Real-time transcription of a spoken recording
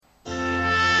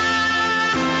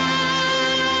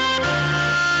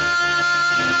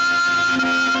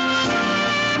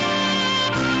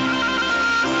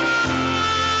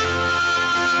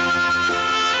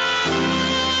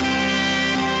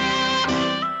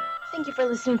for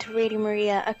listening to Radio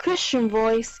Maria, a Christian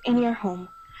voice in your home.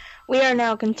 We are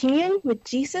now continuing with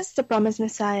Jesus, the Promised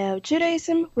Messiah of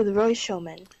Judaism, with Roy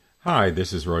Schoeman. Hi,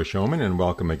 this is Roy Schoeman, and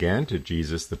welcome again to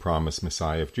Jesus, the Promised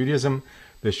Messiah of Judaism,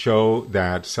 the show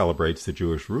that celebrates the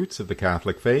Jewish roots of the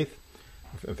Catholic faith,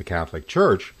 of the Catholic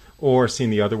Church, or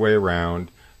seen the other way around,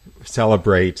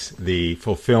 celebrates the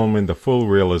fulfillment, the full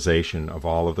realization of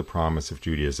all of the promise of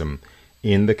Judaism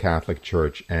in the Catholic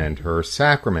Church and her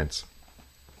sacraments.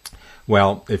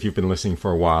 Well, if you've been listening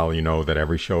for a while, you know that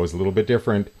every show is a little bit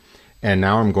different, and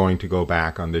now I'm going to go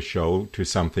back on this show to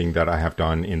something that I have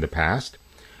done in the past,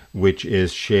 which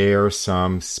is share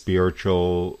some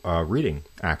spiritual reading,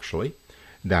 actually,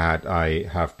 that I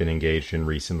have been engaged in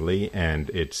recently,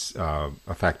 and it's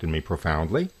affected me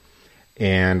profoundly.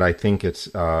 And I think it's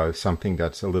something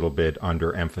that's a little bit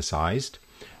underemphasized.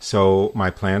 So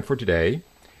my plan for today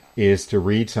is to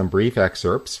read some brief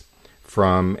excerpts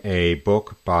from a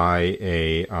book by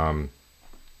a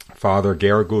Father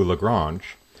Garrigou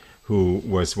Lagrange, who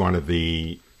was one of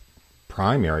the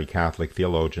primary Catholic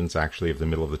theologians, actually, of the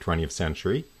middle of the 20th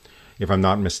century. If I'm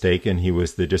not mistaken, he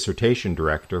was the dissertation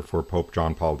director for Pope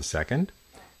John Paul II,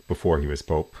 before he was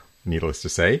Pope, needless to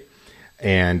say.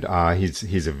 And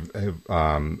he's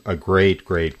a great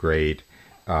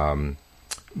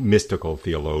mystical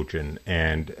theologian.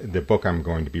 And the book I'm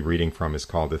going to be reading from is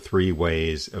called The Three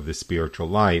Ways of the Spiritual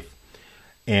Life.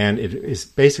 And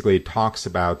it talks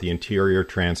about the interior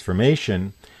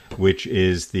transformation, which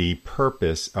is the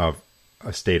purpose of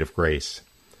a state of grace,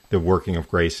 the working of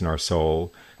grace in our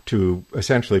soul to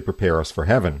essentially prepare us for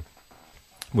heaven,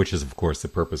 which is, of course, the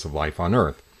purpose of life on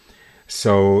earth.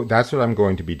 So that's what I'm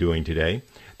going to be doing today.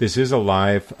 This is a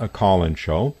live call-in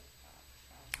show,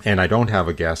 and I don't have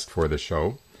a guest for the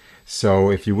show.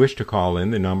 So if you wish to call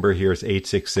in, the number here is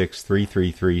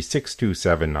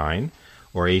 866-333-6279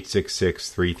 or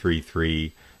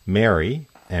 866-333-MARY,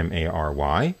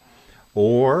 M-A-R-Y.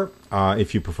 Or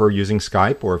if you prefer using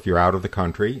Skype, or if you're out of the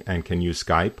country and can use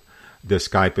Skype, the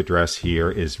Skype address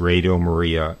here is Radio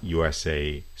Maria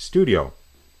USA Studio.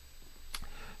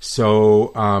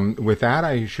 So with that,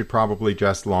 I should probably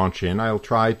just launch in. I'll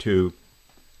try to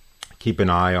keep an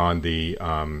eye on the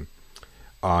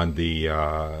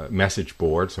message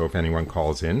board, so if anyone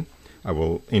calls in, I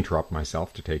will interrupt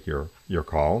myself to take your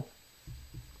call.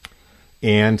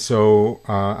 And so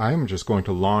I'm just going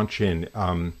to launch in.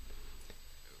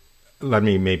 Let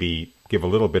me maybe give a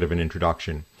little bit of an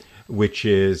introduction, which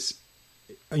is,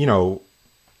 you know,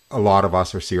 a lot of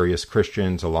us are serious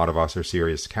Christians, a lot of us are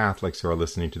serious Catholics who are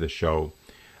listening to the show.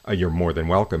 You're more than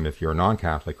welcome if you're a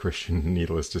non-Catholic Christian,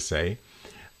 needless to say.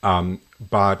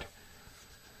 But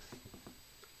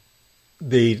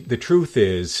the truth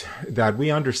is that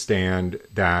we understand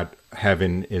that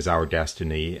heaven is our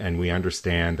destiny, and we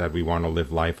understand that we want to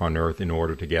live life on earth in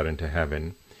order to get into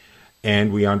heaven.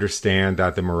 And we understand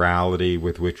that the morality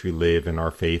with which we live and our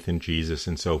faith in Jesus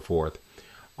and so forth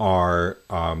are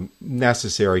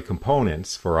necessary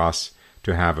components for us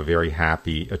to have a very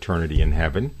happy eternity in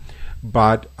heaven.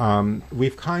 But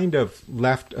we've kind of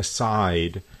left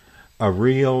aside a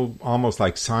real, almost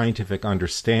like scientific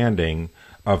understanding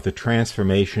of the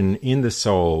transformation in the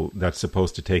soul that's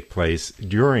supposed to take place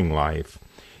during life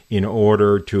in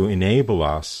order to enable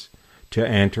us to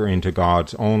enter into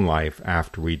God's own life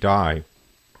after we die.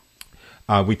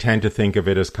 We tend to think of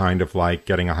it as kind of like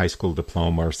getting a high school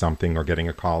diploma or something, or getting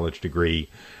a college degree,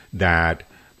 that,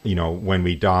 you know, when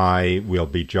we die, we'll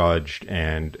be judged,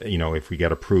 and, you know, if we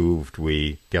get approved,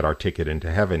 we get our ticket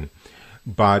into heaven.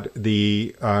 But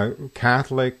the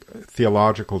Catholic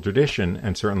theological tradition,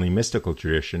 and certainly mystical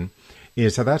tradition,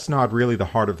 is that that's not really the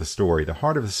heart of the story. The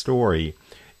heart of the story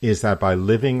is that by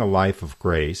living a life of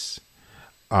grace,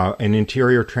 an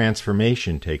interior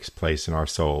transformation takes place in our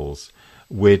souls,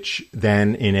 which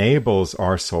then enables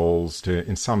our souls to,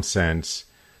 in some sense,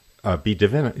 be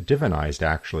divinized,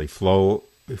 actually, flow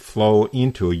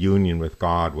into a union with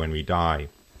God when we die.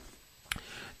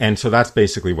 And so that's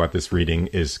basically what this reading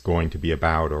is going to be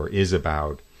about, or is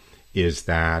about, is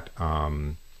that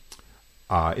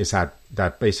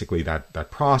basically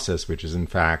that process, which is in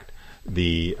fact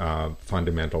the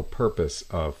fundamental purpose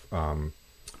of a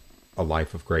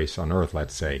life of grace on earth,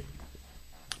 let's say,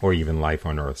 or even life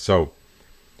on earth. So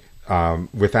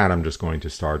with that, I'm just going to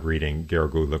start reading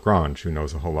Garrigou Lagrange, who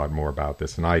knows a whole lot more about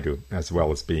this than I do, as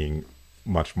well as being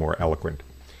much more eloquent.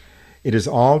 It is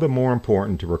all the more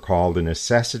important to recall the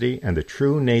necessity and the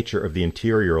true nature of the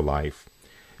interior life,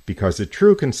 because the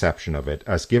true conception of it,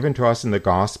 as given to us in the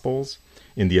Gospels,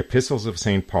 in the epistles of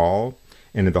St. Paul,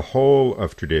 and in the whole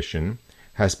of tradition,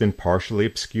 has been partially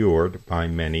obscured by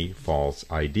many false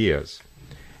ideas.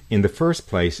 In the first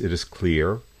place, it is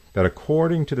clear that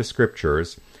according to the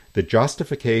Scriptures, the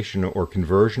justification or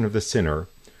conversion of the sinner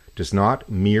does not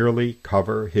merely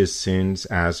cover his sins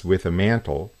as with a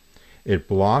mantle, it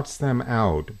blots them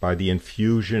out by the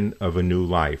infusion of a new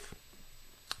life.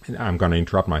 And I'm going to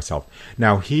interrupt myself.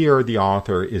 Now here the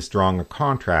author is drawing a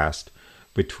contrast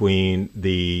between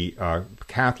the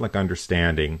Catholic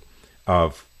understanding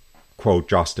of, quote,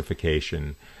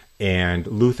 justification and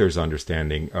Luther's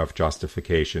understanding of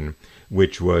justification,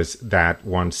 which was that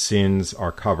one's sins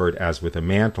are covered as with a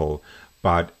mantle,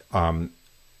 but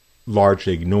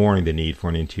largely ignoring the need for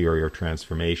an interior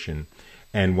transformation.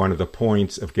 And one of the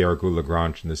points of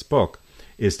Garrigou-Lagrange in this book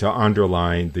is to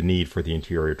underline the need for the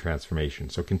interior transformation.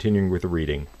 So continuing with the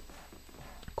reading,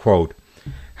 quote,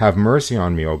 "Have mercy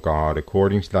on me, O God,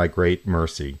 according to thy great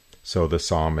mercy," so the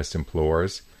psalmist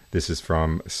implores. This is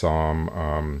from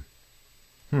Psalm,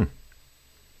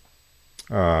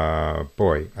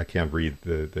 I can't read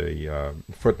the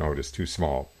footnote is too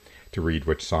small to read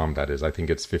which psalm that is. I think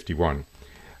it's 51.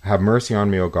 "Have mercy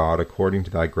on me, O God, according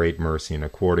to thy great mercy, and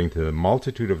according to the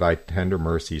multitude of thy tender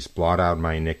mercies, blot out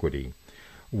my iniquity.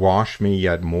 Wash me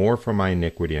yet more from my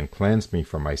iniquity, and cleanse me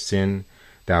from my sin.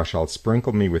 Thou shalt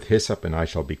sprinkle me with hyssop, and I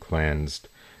shall be cleansed.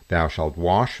 Thou shalt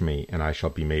wash me, and I shall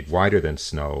be made whiter than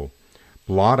snow.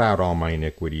 Blot out all my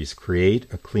iniquities.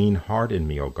 Create a clean heart in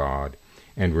me, O God,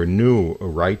 and renew a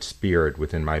right spirit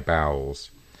within my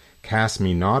bowels. Cast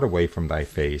me not away from thy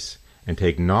face, and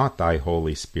take not thy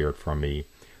Holy Spirit from me.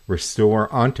 Restore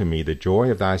unto me the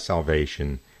joy of thy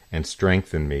salvation, and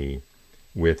strengthen me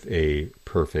with a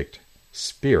perfect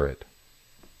spirit."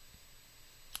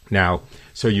 Now,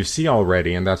 so you see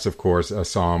already, and that's of course a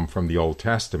psalm from the Old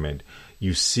Testament,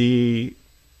 you see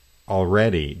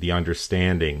already the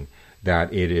understanding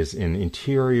that it is an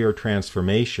interior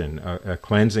transformation, a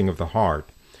cleansing of the heart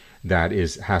that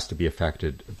has to be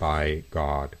effected by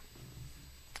God.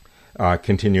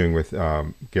 Continuing with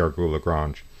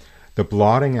Garrigou-Lagrange, "The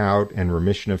blotting out and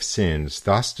remission of sins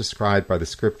thus described by the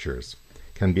Scriptures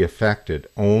can be effected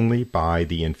only by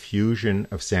the infusion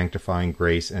of sanctifying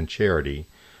grace and charity,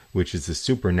 which is the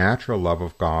supernatural love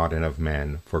of God and of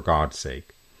men for God's sake.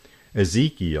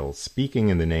 Ezekiel, speaking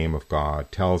in the name of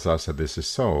God, tells us that this is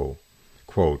so.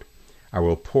 Quote, 'I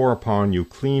will pour upon you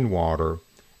clean water,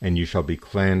 and you shall be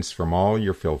cleansed from all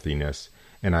your filthiness,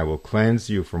 and I will cleanse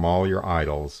you from all your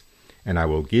idols, and I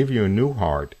will give you a new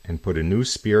heart, and put a new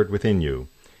spirit within you,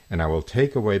 and I will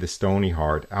take away the stony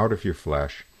heart out of your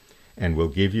flesh, and will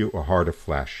give you a heart of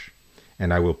flesh.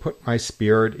 And I will put my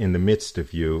spirit in the midst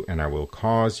of you, and I will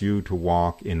cause you to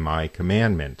walk in my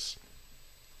commandments.'"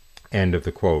 End of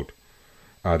the quote.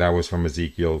 That was from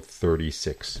Ezekiel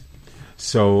 36.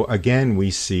 So again,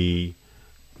 we see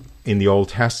in the Old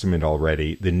Testament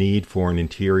already the need for an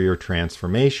interior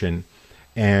transformation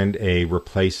and a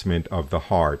replacement of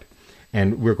the heart.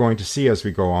 And we're going to see as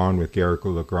we go on with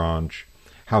Garrigou-Lagrange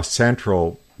how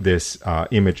central this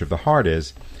image of the heart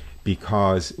is,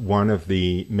 because one of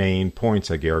the main points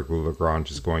that Garrigou-Lagrange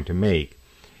is going to make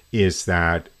is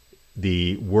that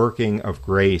the working of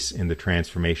grace in the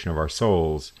transformation of our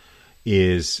souls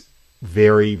is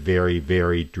very, very,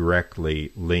 very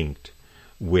directly linked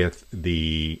with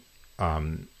the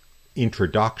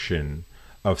introduction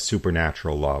of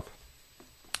supernatural love,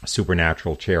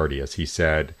 supernatural charity, as he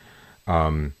said,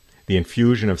 the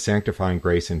infusion of sanctifying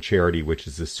grace and charity, which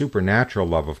is the supernatural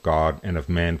love of God and of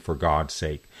men for God's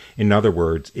sake. In other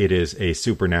words, it is a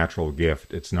supernatural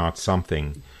gift. It's not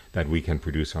something that we can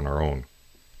produce on our own.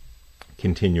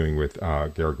 Continuing with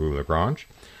Garrigou-Lagrange,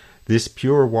 "This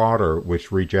pure water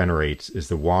which regenerates is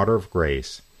the water of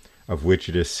grace, of which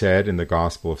it is said in the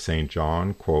Gospel of St.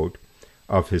 John, quote,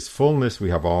 'Of his fullness we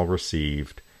have all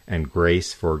received, and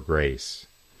grace for grace.'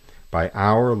 By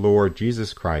our Lord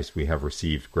Jesus Christ we have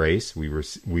received grace."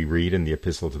 We read in the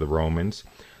Epistle to the Romans,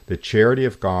 "The charity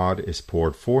of God is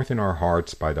poured forth in our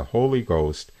hearts by the Holy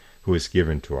Ghost who is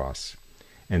given to us."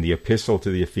 And the Epistle to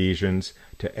the Ephesians,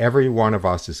 "To every one of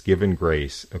us is given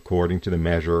grace according to the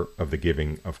measure of the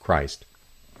giving of Christ."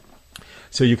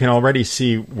 So you can already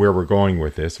see where we're going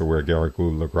with this, or where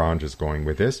Garrigou-Lagrange is going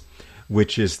with this,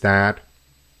 which is that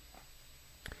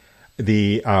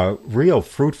the real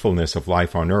fruitfulness of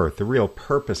life on earth, the real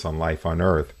purpose on life on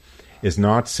earth, is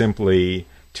not simply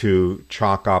to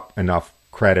chalk up enough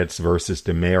credits versus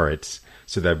demerits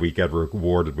so that we get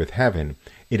rewarded with heaven.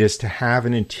 It is to have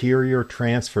an interior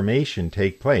transformation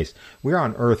take place. We're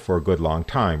on earth for a good long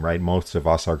time, right? Most of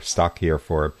us are stuck here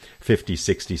for 50,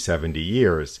 60, 70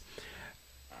 years.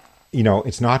 You know,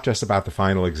 it's not just about the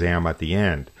final exam at the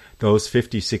end. Those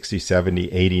 50, 60,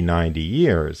 70, 80, 90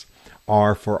 years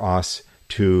are for us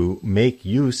to make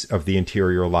use of the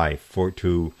interior life,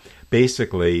 to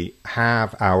basically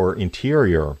have our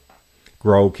interior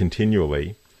grow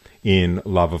continually in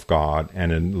love of God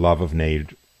and in love of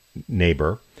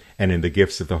neighbor and in the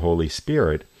gifts of the Holy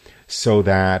Spirit, so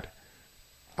that,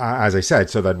 as I said,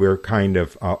 so that we're kind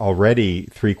of already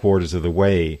 3/4 of the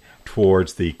way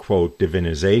towards the, quote,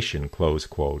 divinization, close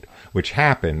quote, which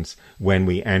happens when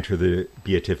we enter the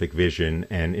beatific vision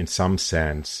and, in some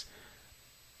sense,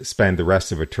 spend the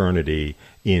rest of eternity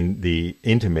in the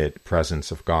intimate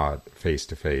presence of God, face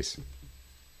to face.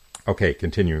 Okay,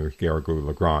 continuing with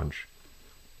Garrigou-Lagrange.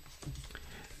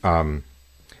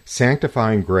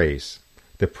 Sanctifying grace,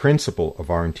 the principle of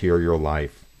our interior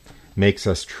life, makes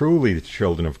us truly the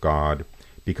children of God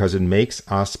because it makes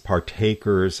us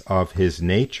partakers of his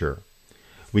nature.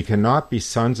 We cannot be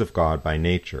sons of God by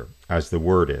nature, as the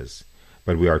word is,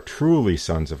 but we are truly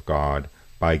sons of God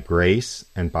by grace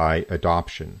and by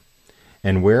adoption.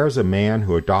 And whereas a man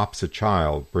who adopts a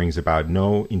child brings about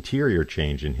no interior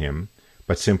change in him,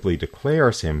 but simply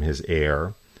declares him his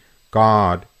heir,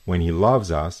 God, when he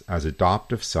loves us as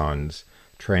adoptive sons,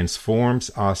 transforms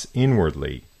us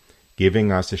inwardly,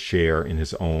 giving us a share in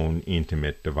his own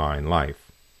intimate divine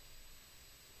life.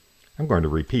 I'm going to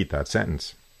repeat that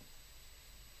sentence.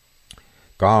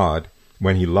 God,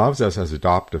 when he loves us as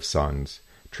adoptive sons,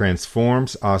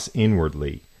 transforms us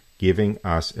inwardly, giving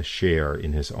us a share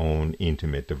in his own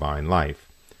intimate divine life.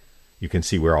 You can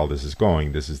see where all this is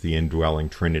going. This is the indwelling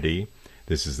Trinity.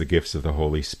 This is the gifts of the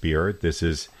Holy Spirit. This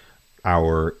is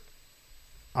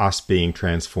us being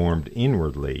transformed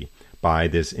inwardly by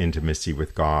this intimacy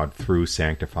with God through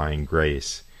sanctifying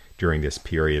grace during this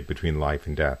period between life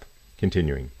and death.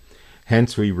 Continuing.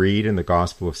 Hence we read in the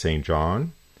Gospel of St.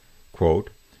 John,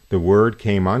 quote, "The Word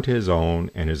came unto his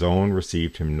own, and his own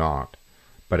received him not.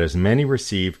 But as many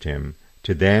received him,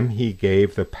 to them he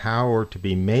gave the power to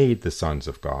be made the sons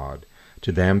of God,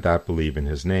 to them that believe in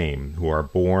his name, who are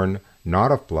born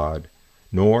not of blood,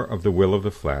 nor of the will of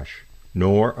the flesh,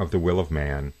 nor of the will of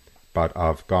man, but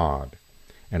of God."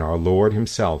 And our Lord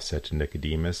himself said to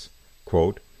Nicodemus,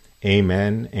 quote,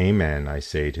 "Amen, amen, I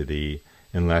say to thee,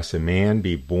 unless a man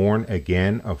be born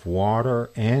again of water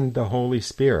and the Holy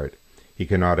Spirit, he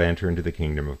cannot enter into the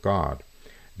kingdom of God.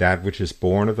 That which is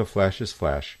born of the flesh is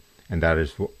flesh, and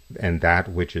that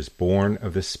which is born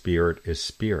of the Spirit is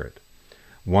spirit.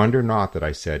 Wonder not that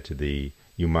I said to thee,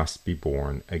 you must be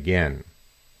born again."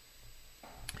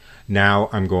 Now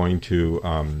I'm going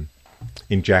to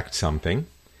inject something,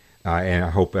 and I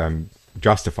hope I'm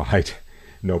justified,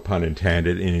 no pun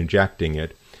intended, in injecting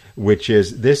it, which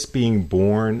is this being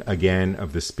born again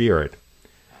of the Spirit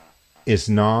is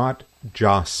not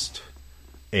just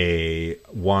a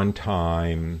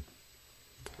one-time,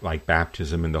 like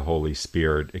baptism in the Holy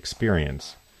Spirit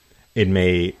experience. It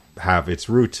may have its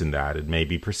roots in that. It may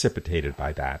be precipitated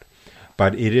by that.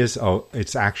 But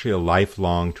it's actually a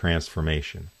lifelong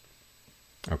transformation.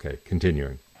 Okay,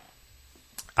 continuing.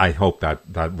 I hope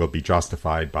that will be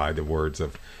justified by the words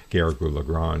of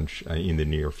Garrigou-Lagrange in the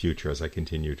near future as I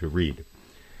continue to read.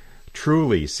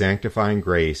 Truly, sanctifying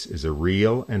grace is a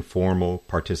real and formal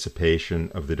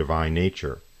participation of the divine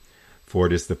nature, for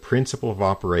it is the principle of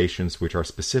operations which are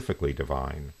specifically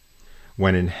divine.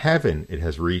 When in heaven it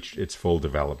has reached its full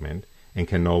development and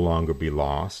can no longer be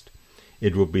lost,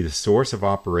 it will be the source of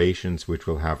operations which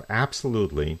will have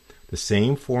absolutely the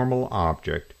same formal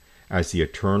object as the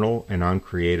eternal and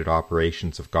uncreated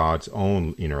operations of God's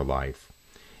own inner life.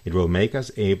 It will make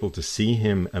us able to see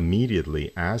him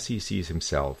immediately as he sees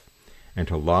himself, and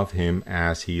to love him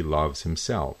as he loves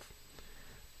himself.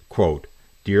 Quote,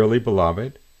 "Dearly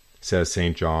beloved," says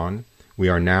St. John, "we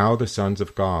are now the sons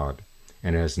of God,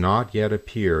 and it has not yet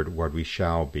appeared what we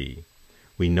shall be.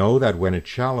 We know that when it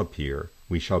shall appear,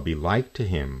 we shall be like to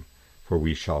him, for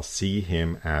we shall see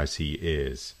him as he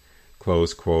is."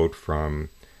 Close quote from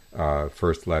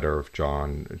first letter of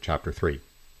John, chapter 3.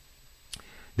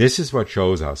 This is what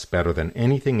shows us, better than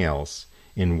anything else,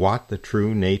 in what the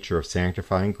true nature of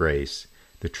sanctifying grace,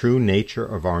 the true nature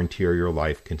of our interior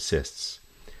life consists.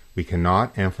 We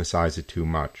cannot emphasize it too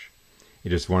much.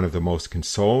 It is one of the most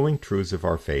consoling truths of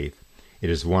our faith. It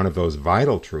is one of those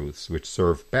vital truths which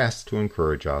serve best to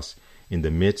encourage us in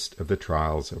the midst of the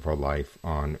trials of our life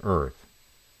on earth.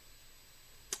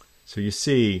 So you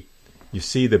see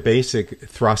the basic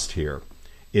thrust here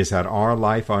is that our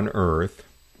life on earth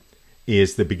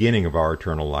is the beginning of our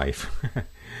eternal life.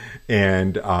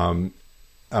 And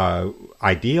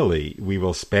ideally, we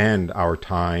will spend our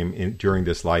time during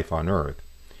this life on earth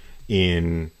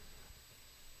in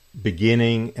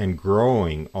beginning and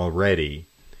growing already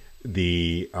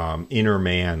the inner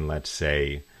man, let's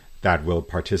say, that will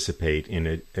participate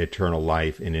in eternal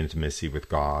life in intimacy with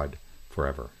God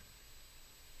forever.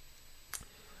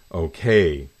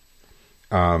 Okay.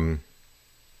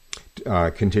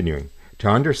 Continuing. To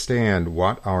understand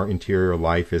what our interior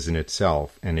life is in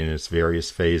itself and in its various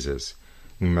phases,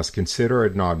 we must consider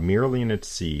it not merely in its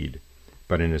seed,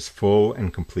 but in its full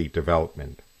and complete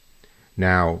development.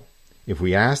 Now, if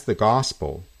we ask the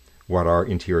Gospel what our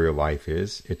interior life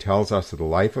is, it tells us that the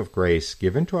life of grace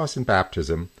given to us in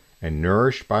baptism and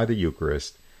nourished by the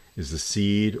Eucharist is the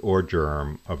seed or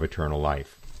germ of eternal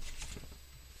life.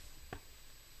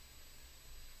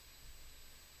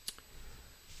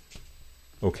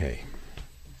 Okay.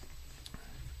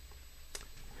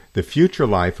 The future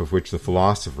life of which the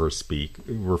philosophers speak,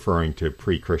 referring to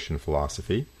pre-Christian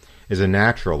philosophy, is a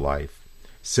natural life,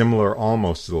 similar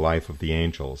almost to the life of the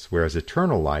angels, whereas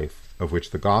eternal life, of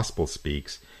which the Gospel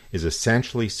speaks, is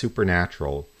essentially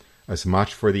supernatural, as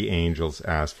much for the angels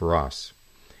as for us.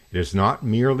 It is not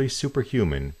merely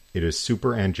superhuman, it is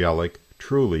superangelic,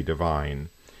 truly divine.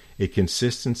 It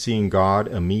consists in seeing God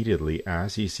immediately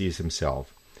as he sees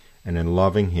himself, and in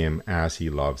loving him as he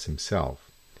loves himself.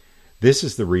 This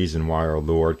is the reason why our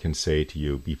Lord can say to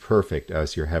you, "Be perfect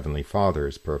as your heavenly Father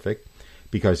is perfect,"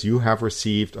 because you have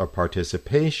received a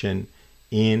participation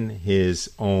in his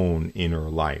own inner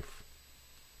life.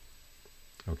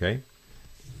 Okay?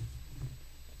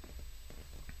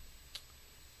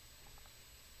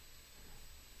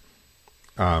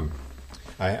 I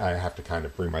have to kind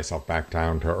of bring myself back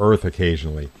down to earth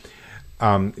occasionally.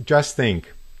 Just think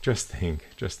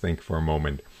for a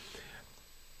moment.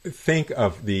 Think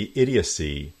of the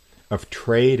idiocy of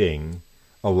trading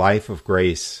a life of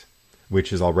grace,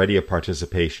 which is already a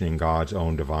participation in God's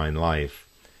own divine life,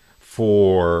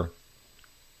 for,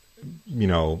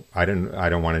 I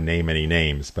don't want to name any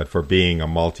names, but for being a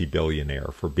multi-billionaire,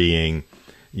 for being,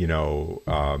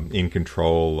 in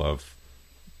control of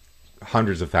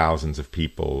hundreds of thousands of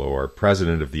people, or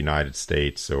president of the United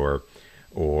States, or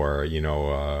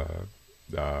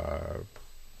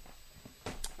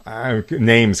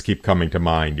names keep coming to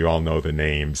mind. You all know the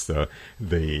names, the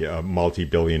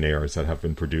multi-billionaires that have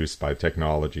been produced by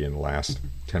technology in the last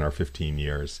 10 or 15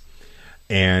 years.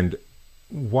 And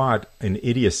what an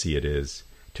idiocy it is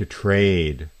to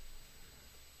trade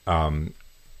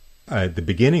the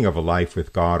beginning of a life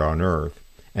with God on earth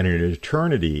and an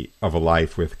eternity of a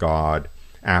life with God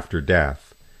after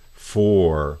death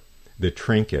for the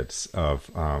trinkets of,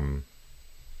 of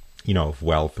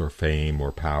wealth or fame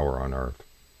or power on earth.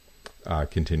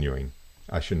 Continuing.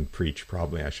 I shouldn't preach,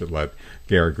 probably. I should let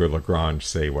Garrigou-Lagrange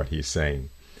say what he's saying.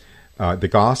 The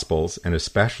Gospels, and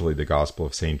especially the Gospel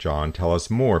of St. John, tell us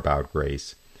more about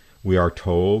grace. We are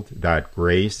told that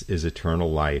grace is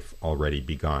eternal life already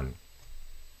begun.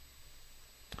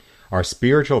 Our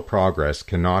spiritual progress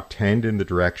cannot tend in the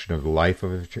direction of the life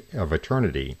of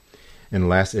eternity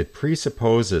unless it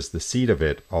presupposes the seed of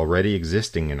it already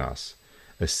existing in us,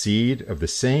 a seed of the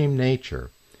same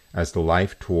nature as the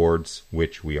life towards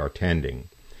which we are tending.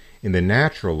 In the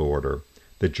natural order,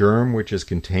 the germ which is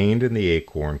contained in the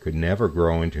acorn could never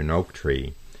grow into an oak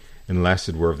tree unless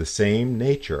it were of the same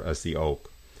nature as the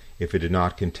oak, if it did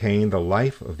not contain the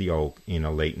life of the oak in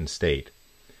a latent state.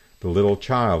 The little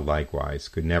child, likewise,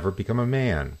 could never become a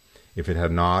man if it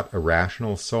had not a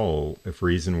rational soul, if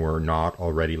reason were not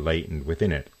already latent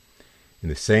within it. In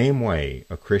the same way,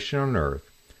 a Christian on earth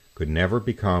could never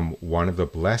become one of the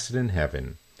blessed in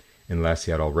heaven unless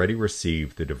he had already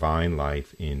received the divine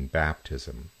life in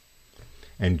baptism.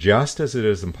 And just as it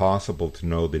is impossible to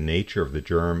know the nature of the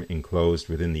germ enclosed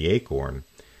within the acorn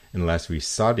unless we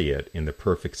study it in the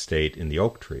perfect state in the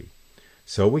oak tree,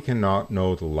 so we cannot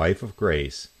know the life of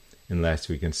grace unless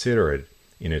we consider it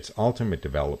in its ultimate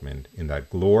development in that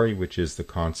glory which is the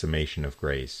consummation of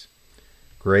grace.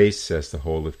 Grace, says the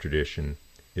whole of tradition,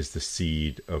 is the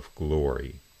seed of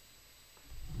glory.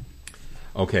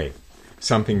 Okay,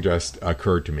 something just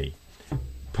occurred to me.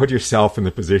 Put yourself in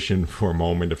the position for a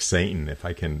moment of Satan, if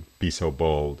I can be so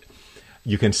bold.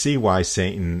 You can see why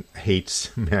Satan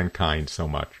hates mankind so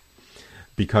much.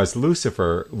 Because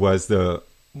Lucifer was the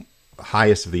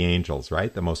highest of the angels,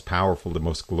 right? The most powerful, the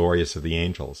most glorious of the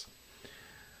angels.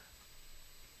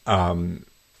 But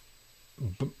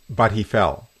he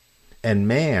fell. And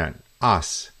man,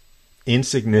 us,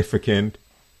 insignificant,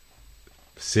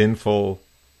 sinful,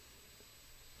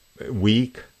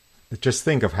 weak, just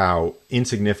think of how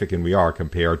insignificant we are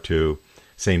compared to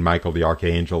Saint Michael the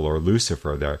Archangel or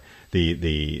Lucifer,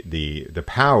 the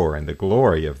power and the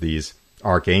glory of these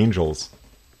archangels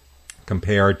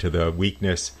compared to the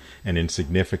weakness and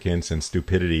insignificance and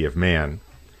stupidity of man.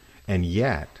 And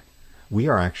yet, we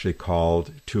are actually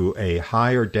called to a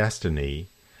higher destiny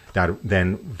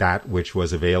than that which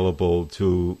was available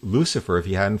to Lucifer if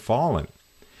he hadn't fallen.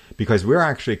 Because we're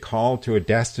actually called to a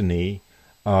destiny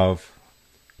of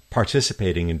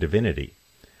participating in divinity.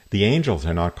 The angels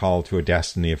are not called to a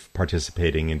destiny of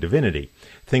participating in divinity.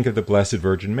 Think of the Blessed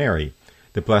Virgin Mary.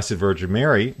 The Blessed Virgin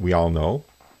Mary, we all know,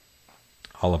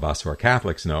 all of us who are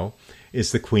Catholics know,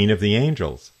 is the Queen of the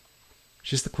Angels.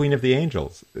 She's the Queen of the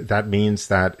Angels. That means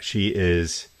that she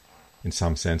is, in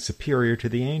some sense, superior to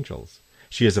the angels.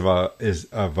 She is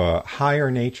of a higher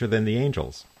nature than the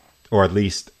angels, or at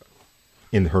least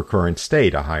in her current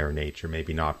state, a higher nature,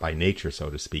 maybe not by nature, so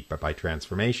to speak, but by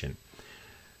transformation.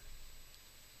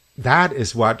 That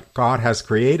is what God has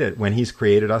created when he's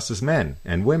created us as men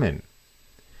and women.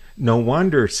 No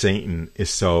wonder Satan is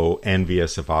so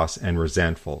envious of us and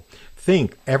resentful.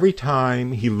 Think, every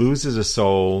time he loses a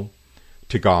soul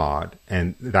to God,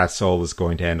 and that soul is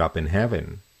going to end up in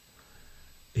heaven,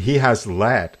 he has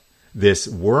let this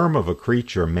worm of a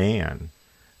creature, man,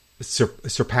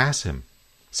 surpass him.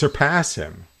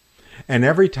 And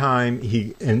every time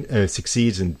he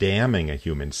succeeds in damning a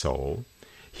human soul,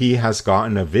 he has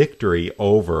gotten a victory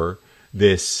over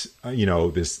this,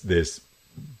 this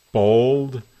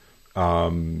bold,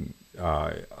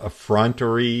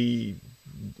 effrontery,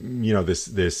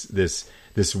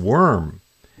 this worm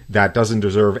that doesn't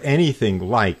deserve anything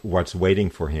like what's waiting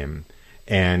for him,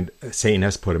 and Satan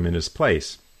has put him in his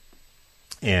place,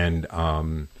 and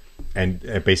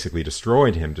basically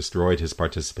destroyed his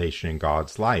participation in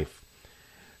God's life.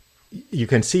 You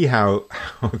can see how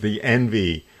the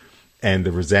envy and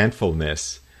the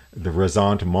resentfulness, the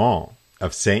ressentiment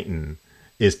of Satan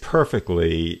is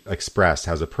perfectly expressed,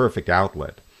 has a perfect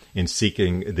outlet in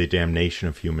seeking the damnation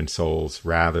of human souls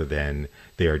rather than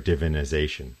their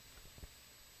divinization.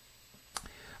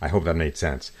 I hope that made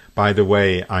sense. By the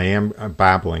way, I am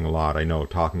babbling a lot, I know,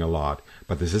 talking a lot,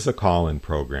 but this is a call-in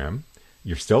program.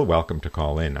 You're still welcome to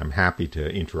call in. I'm happy to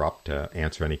interrupt to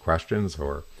answer any questions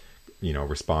or,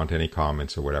 respond to any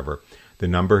comments or whatever. The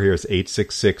number here is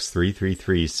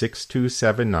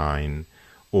 866-333-6279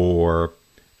 or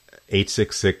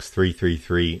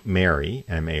 866-333-MARY,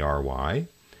 M-A-R-Y.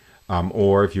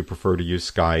 Or if you prefer to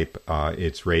use Skype,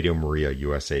 it's Radio Maria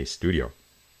USA Studio.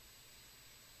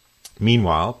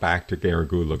 Meanwhile, back to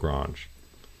Garrigou-Lagrange.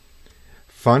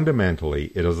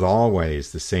 Fundamentally, it is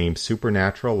always the same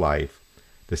supernatural life,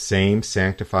 the same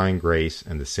sanctifying grace,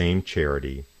 and the same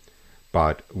charity,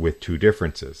 but with two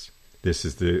differences. This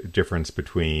is the difference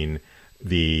between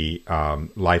the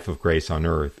life of grace on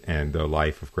earth and the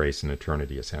life of grace in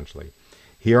eternity, essentially.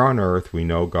 Here on earth, we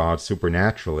know God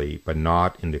supernaturally, but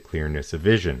not in the clearness of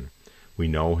vision. We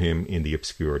know him in the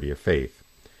obscurity of faith.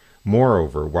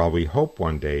 Moreover, while we hope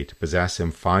one day to possess him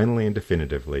finally and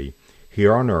definitively,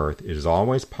 here on earth it is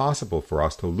always possible for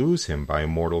us to lose him by a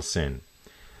mortal sin.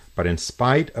 But in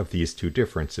spite of these two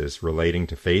differences relating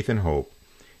to faith and hope,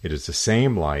 it is the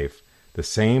same life, the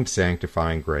same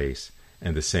sanctifying grace,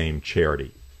 and the same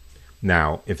charity.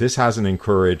 Now, if this hasn't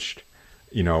encouraged,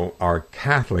 our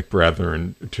Catholic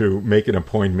brethren to make an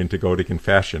appointment to go to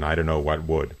confession, I don't know what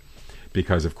would.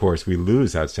 Because, of course, we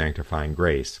lose that sanctifying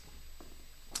grace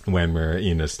when we're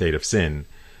in a state of sin,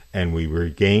 and we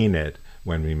regain it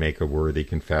when we make a worthy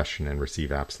confession and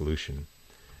receive absolution.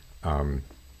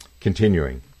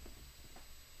 Continuing.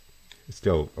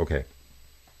 Still, okay.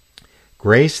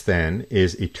 Grace, then,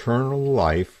 is eternal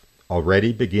life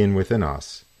already begin within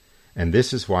us, and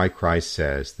this is why Christ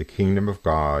says, the kingdom of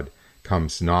God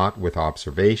comes not with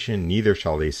observation, neither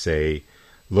shall they say,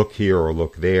 look here or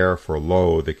look there, for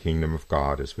lo, the kingdom of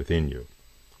God is within you.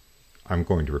 I'm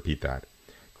going to repeat that.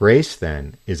 Grace,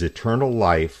 then, is eternal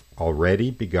life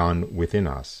already begun within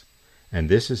us, and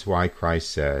this is why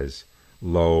Christ says,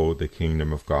 lo, the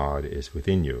kingdom of God is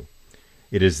within you.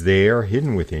 It is there,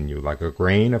 hidden within you, like a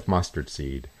grain of mustard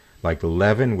seed, like the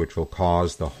leaven which will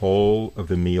cause the whole of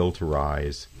the meal to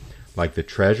rise, like the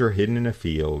treasure hidden in a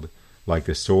field, like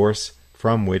the source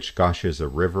from which gushes a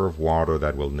river of water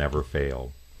that will never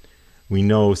fail. We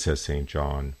know, says St.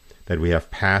 John, that we have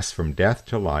passed from death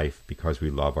to life because we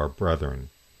love our brethren.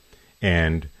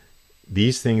 And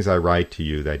these things I write to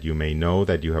you, that you may know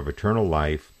that you have eternal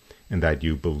life, and that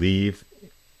you believe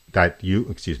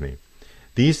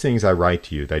These things I write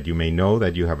to you, that you may know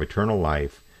that you have eternal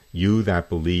life, you that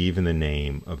believe in the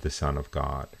name of the Son of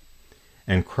God.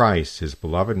 And Christ, his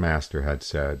beloved Master, had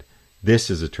said, this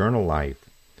is eternal life,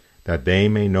 that they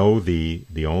may know thee,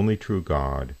 the only true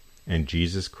God, and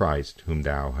Jesus Christ, whom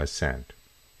thou hast sent.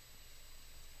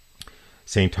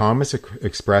 St. Thomas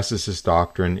expresses his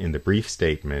doctrine in the brief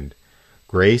statement,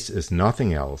 grace is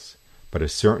nothing else but a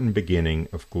certain beginning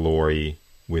of glory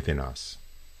within us.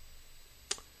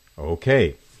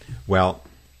 Okay, well,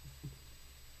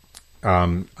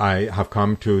 I have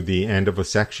come to the end of a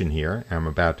section here. I'm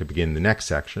about to begin the next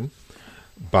section,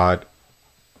 but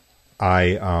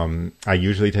I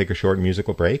usually take a short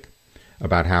musical break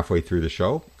about halfway through the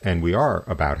show, and we are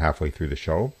about halfway through the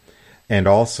show. And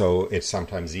also, it's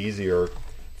sometimes easier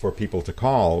for people to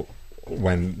call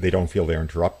when they don't feel they're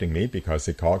interrupting me, because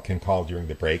they can call during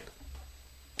the break.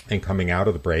 And coming out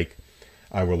of the break,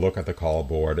 I will look at the call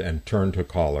board and turn to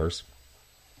callers,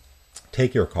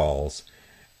 take your calls,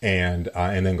 and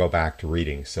then go back to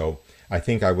reading. So I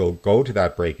think I will go to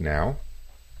that break now.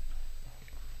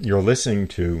 You're listening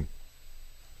to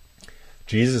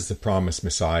Jesus, the Promised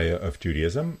Messiah of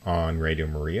Judaism on Radio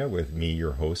Maria with me,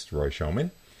 your host, Roy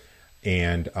Schoeman.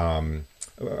 And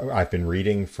I've been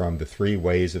reading from The Three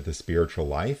Ways of the Spiritual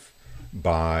Life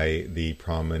by the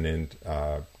prominent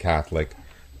Catholic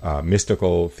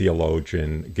mystical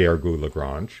theologian Gergu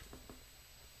Lagrange.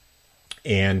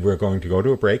 And we're going to go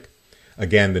to a break.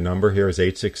 Again, the number here is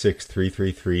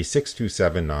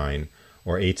 866-333-6279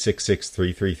 or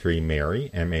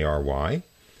 866-333-MARY, M-A-R-Y.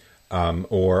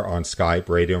 Or on Skype,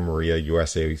 Radio Maria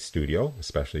USA Studio,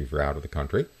 especially if you're out of the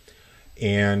country.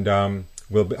 And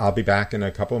I'll be back in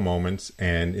a couple of moments.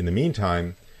 And in the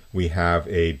meantime, we have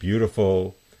a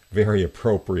beautiful, very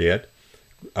appropriate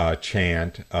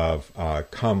chant of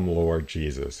 "Come, Lord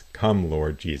Jesus, come,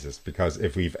 Lord Jesus." Because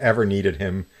if we've ever needed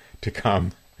him to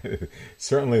come, it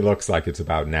certainly looks like it's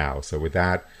about now. So with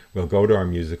that, we'll go to our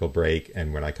musical break.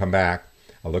 And when I come back,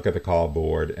 I'll look at the call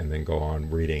board and then go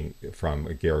on reading from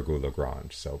Gergu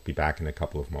Lagrange. So be back in a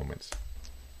couple of moments.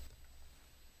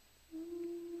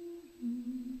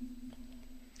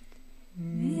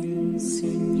 Ven,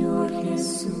 Señor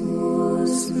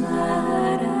Jesús,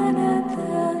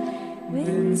 Maranatha.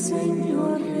 Ven,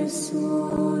 Señor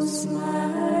Jesús,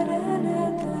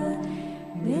 Maranatha.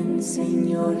 Ven,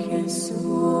 Señor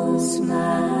Jesús,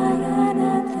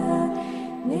 Maranatha.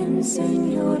 Ven,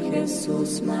 Señor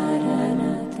Jesús,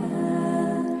 Maranatha.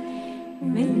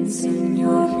 Ven,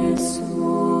 Señor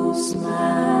Jesús,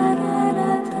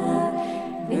 Maranatha.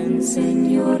 Ven,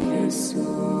 Señor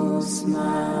Jesús,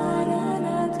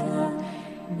 Maranatha.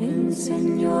 Ven,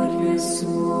 Señor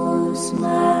Jesús,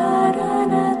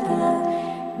 Maranatha.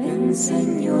 Ven,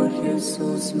 Señor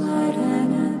Jesús,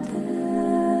 Maranatha.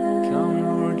 Come,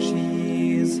 Lord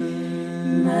Jesus.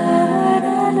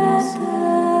 Maranatha.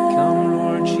 Come,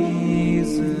 Lord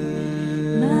Jesus.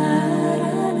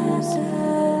 Maranatha.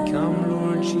 Come,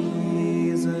 Lord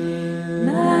Jesus.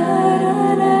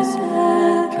 Maranatha.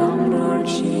 Come, Lord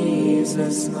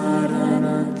Jesus,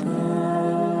 Maranatha.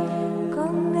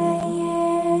 Come,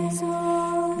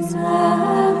 Jesus,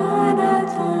 Maranatha.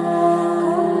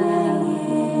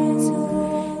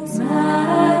 Jesus,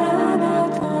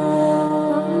 Maranatha.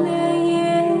 Come,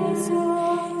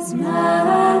 Jesus,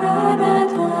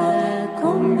 Maranatha.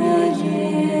 Come,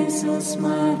 Jesus,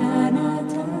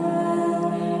 Maranatha.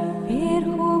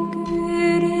 Erhu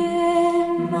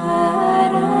Kyrie,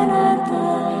 Maranatha.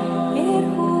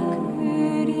 Erhu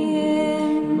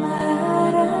Kyrie,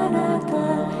 Maranatha.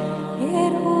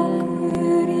 Erhu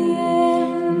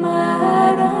Kyrie,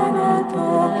 Maranatha.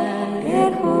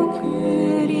 Erhu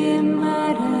Kyrie,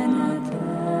 Maranatha.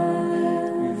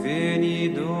 Veni,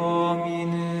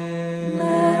 Domine.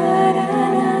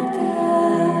 Maranatha.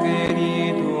 Veni,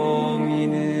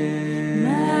 Domine.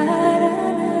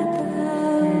 Maranatha.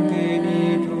 Veni,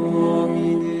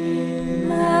 Domine.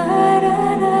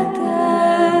 Maranatha.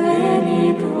 Veni,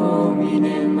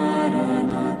 Domine,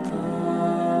 Maranatha.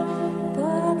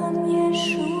 Panem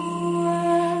Yeshua.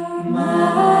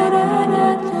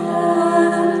 Maranatha.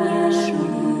 Panem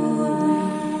Yeshua.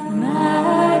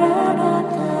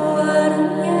 Maranatha.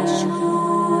 Panem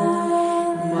Yeshua.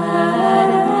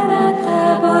 Maranatha.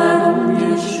 Panem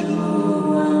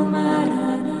Yeshua.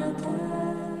 Maranatha.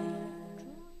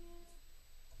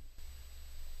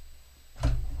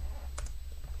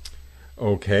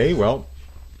 Okay, well,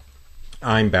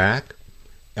 I'm back.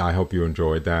 I hope you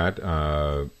enjoyed that.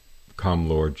 Come,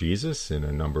 Lord Jesus, in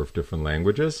a number of different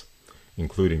languages,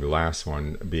 including the last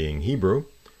one being Hebrew,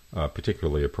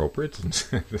 particularly appropriate,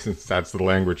 since that's the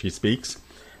language he speaks.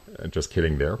 Just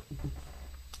kidding there.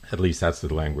 At least that's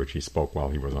the language he spoke while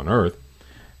he was on Earth.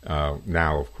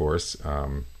 Now, of course,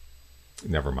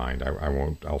 never mind. I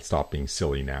won't. I'll stop being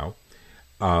silly now.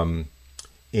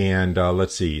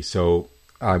 Let's see. So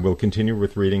I will continue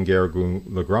with reading Gergu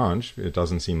Lagrange. It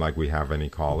doesn't seem like we have any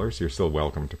callers. You're still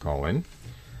welcome to call in.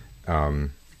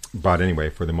 But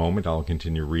anyway, for the moment, I'll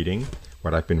continue reading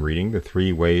what I've been reading, The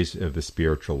Three Ways of the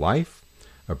Spiritual Life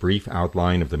a brief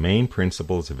outline of the main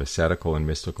principles of ascetical and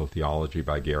mystical theology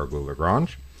by Garrigou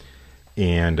Lagrange.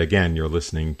 And again, you're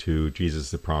listening to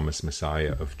Jesus the Promised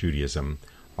Messiah of Judaism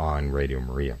on Radio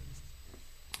Maria.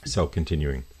 So,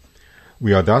 continuing.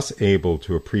 We are thus able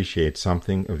to appreciate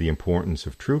something of the importance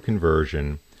of true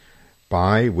conversion,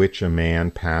 by which a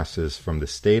man passes from the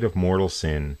state of mortal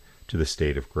sin to the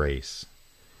state of grace.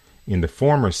 In the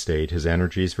former state, his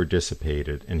energies were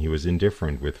dissipated, and he was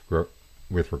indifferent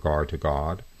with regard to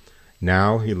God.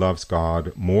 Now he loves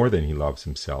God more than he loves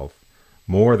himself,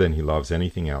 more than he loves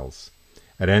anything else.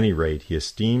 At any rate, he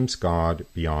esteems God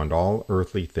beyond all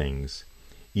earthly things,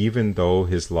 even though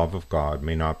his love of God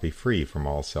may not be free from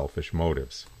all selfish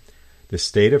motives. The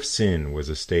state of sin was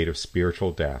a state of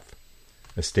spiritual death,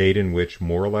 a state in which,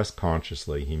 more or less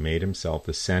consciously, he made himself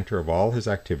the center of all his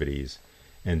activities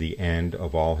and the end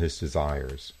of all his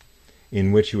desires,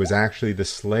 in which he was actually the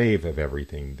slave of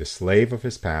everything, the slave of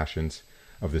his passions,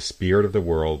 of the spirit of the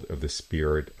world, of the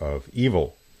spirit of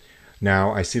evil.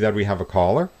 Now, I see that we have a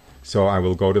caller, so I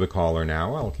will go to the caller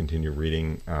now. I'll continue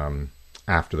reading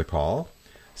after the call.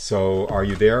 So, are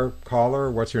you there, caller?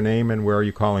 What's your name and where are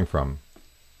you calling from?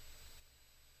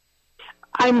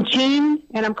 I'm Jean,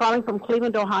 and I'm calling from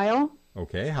Cleveland, Ohio.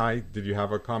 Okay, hi. Did you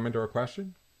have a comment or a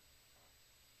question?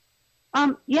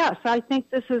 Yes, I think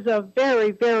this is a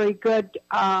very, very good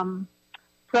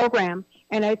program,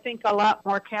 and I think a lot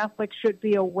more Catholics should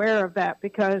be aware of that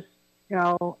because,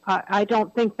 I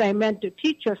don't think they meant to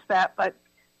teach us that, but,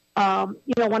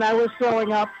 when I was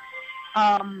growing up,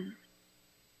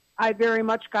 I very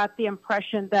much got the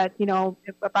impression that,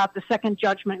 about the second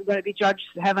judgment, you're going to be judged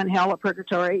heaven, hell, or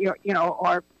purgatory, or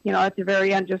at the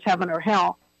very end, just heaven or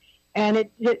hell. And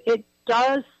it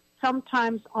does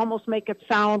sometimes almost make it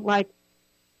sound like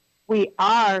we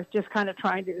are just kind of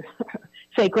trying to,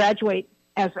 say, graduate,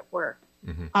 as it were.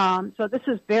 Mm-hmm. So this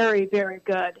is very, very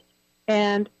good.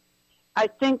 And I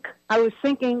think I was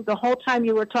thinking the whole time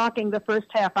you were talking the first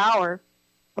half hour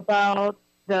about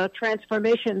the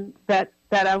transformation that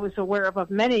I was aware of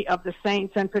many of the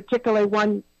saints, and particularly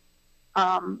one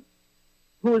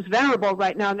who is venerable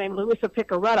right now named Luisa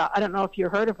Piccarreta. I don't know if you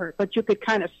heard of her, but you could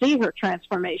kind of see her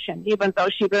transformation, even though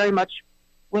she very much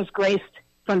was graced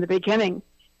from the beginning.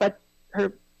 But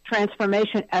her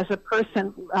transformation as a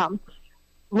person,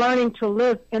 learning to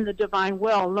live in the divine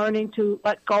will, learning to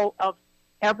let go of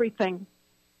everything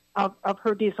of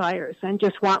her desires and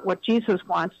just want what Jesus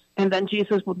wants, and then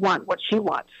Jesus would want what she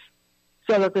wants,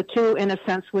 so that the two, in a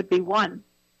sense, would be one.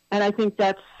 And I think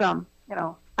that's,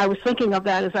 I was thinking of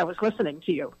that as I was listening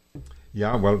to you.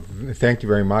 Yeah, well, thank you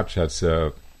very much. That's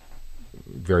a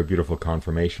very beautiful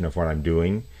confirmation of what I'm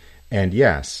doing. And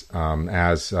yes,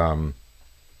 I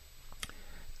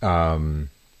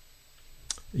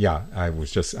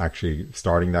was just actually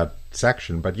starting that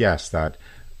section, but yes, that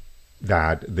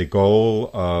the goal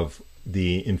of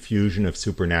the infusion of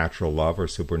supernatural love or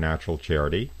supernatural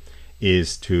charity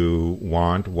is to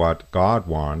want what God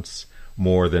wants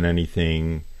more than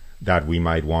anything that we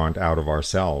might want out of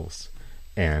ourselves,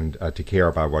 and to care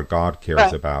about what God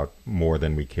cares about more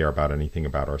than we care about anything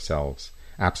about ourselves.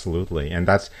 Absolutely. And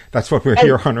that's what we're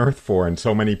here on earth for. And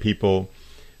so many people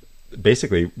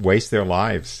basically waste their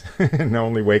lives and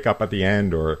only wake up at the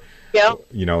end, or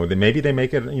maybe they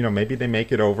make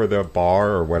it over the bar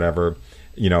or whatever,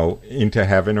 into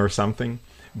heaven or something.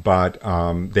 But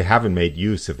they haven't made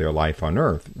use of their life on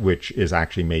earth, which is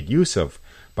actually made use of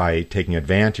by taking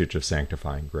advantage of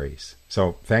sanctifying grace.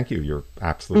 So thank you. You're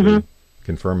absolutely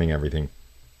confirming everything.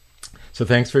 So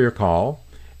thanks for your call,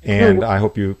 and I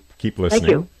hope you keep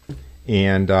listening. Thank you.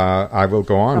 And I will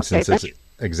go on, since it's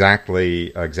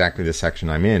exactly the section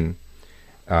I'm in.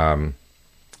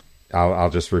 I'll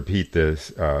just repeat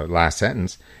this last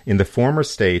sentence. In the former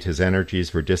state, his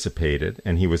energies were dissipated,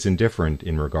 and he was indifferent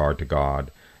in regard to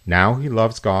God. Now he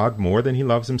loves God more than he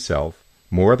loves himself,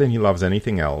 more than he loves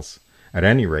anything else. At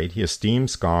any rate, he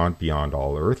esteems God beyond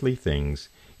all earthly things,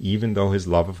 even though his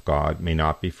love of God may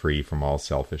not be free from all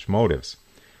selfish motives.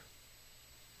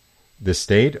 The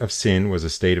state of sin was a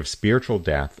state of spiritual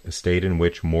death, a state in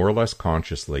which, more or less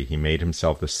consciously, he made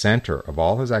himself the center of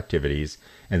all his activities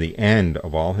and the end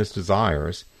of all his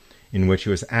desires, in which he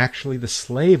was actually the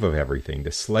slave of everything,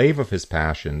 the slave of his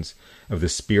passions, of the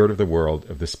spirit of the world,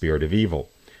 of the spirit of evil.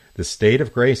 The state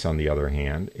of grace, on the other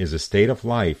hand, is a state of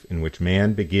life in which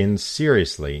man begins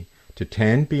seriously to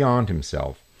tend beyond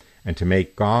himself and to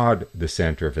make God the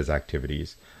center of his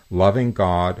activities, loving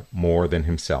God more than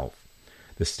himself.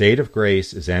 The state of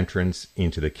grace is entrance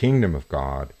into the kingdom of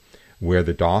God, where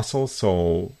the docile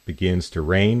soul begins to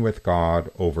reign with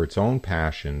God over its own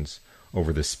passions,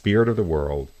 over the spirit of the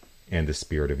world and the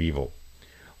spirit of evil.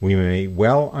 We may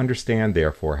well understand,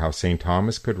 therefore, how St.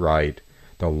 Thomas could write,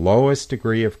 "The lowest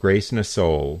degree of grace in a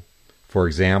soul, for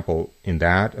example, in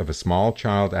that of a small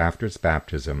child after its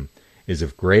baptism, is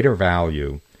of greater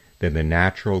value than the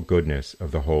natural goodness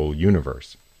of the whole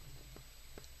universe."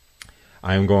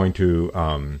 I am going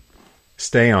to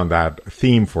stay on that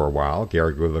theme for a while.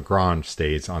 Garrigou-Lagrange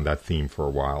stays on that theme for a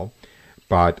while,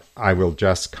 but I will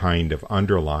just kind of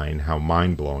underline how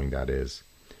mind-blowing that is,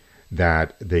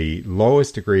 that the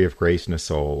lowest degree of grace in a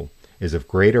soul is of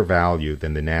greater value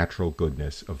than the natural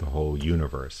goodness of the whole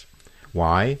universe.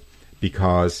 Why?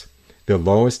 Because the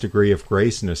lowest degree of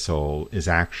grace in a soul is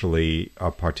actually a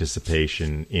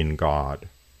participation in God.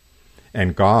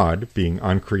 And God, being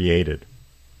uncreated,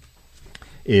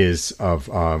 is of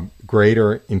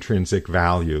greater intrinsic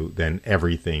value than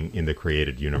everything in the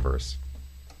created universe.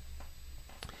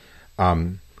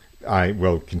 I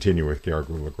will continue with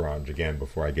Garrigou-Lagrange again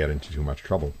before I get into too much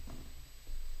trouble.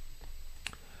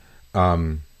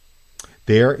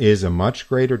 There is a much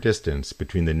greater distance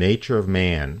between the nature of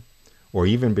man, or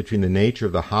even between the nature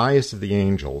of the highest of the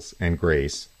angels and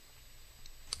grace,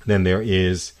 than there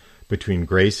is between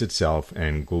grace itself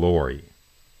and glory.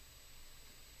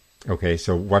 Okay,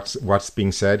 so what's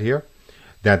being said here?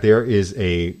 That there is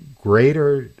a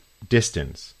greater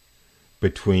distance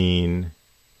between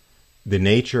the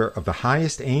nature of the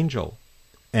highest angel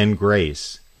and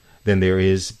grace than there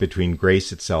is between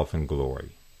grace itself and glory.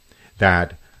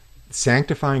 That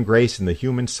sanctifying grace in the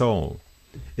human soul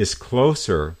is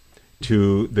closer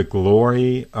to the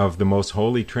glory of the most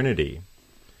holy Trinity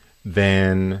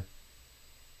than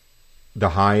the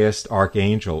highest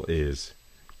archangel is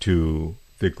to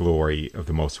the glory of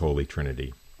the most holy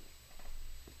Trinity.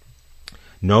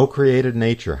 No created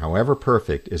nature, however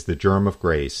perfect, is the germ of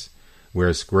grace,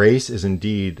 whereas grace is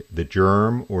indeed the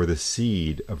germ or the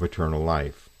seed of eternal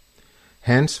life.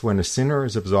 Hence, when a sinner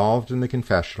is absolved in the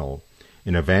confessional,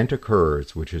 an event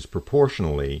occurs which is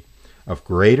proportionally of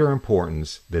greater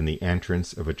importance than the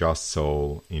entrance of a just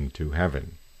soul into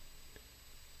heaven.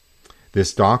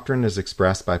 This doctrine is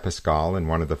expressed by Pascal in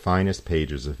one of the finest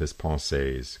pages of his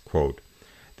Pensées. Quote,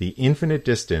 "The infinite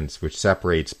distance which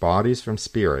separates bodies from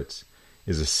spirits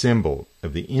is a symbol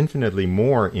of the infinitely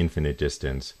more infinite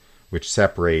distance which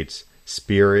separates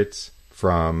spirits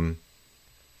from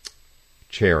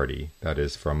charity, that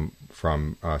is, from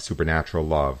supernatural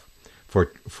love,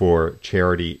 for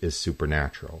charity is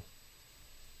supernatural."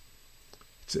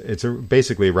 It's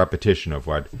basically a repetition of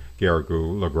what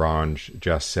Garrigou-Lagrange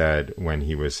just said when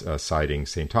he was citing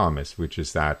St. Thomas, which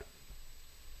is that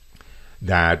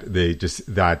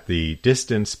the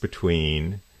distance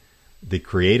between the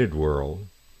created world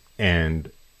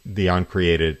and the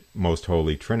uncreated most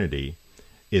holy Trinity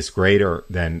is greater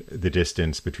than the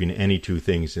distance between any two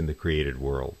things in the created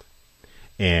world.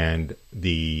 And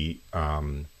the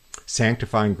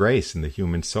sanctifying grace in the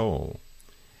human soul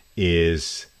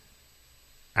is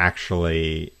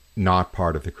actually not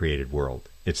part of the created world.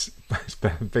 It's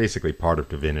basically part of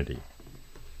divinity.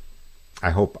 I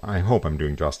hope I'm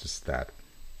doing justice to that.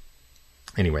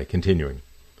 Anyway, continuing.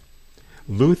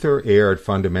 Luther erred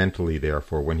fundamentally,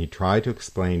 therefore, when he tried to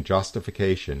explain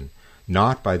justification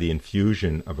not by the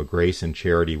infusion of a grace and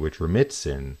charity which remits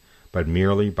sin, but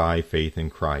merely by faith in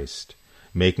Christ,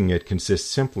 making it consist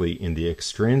simply in the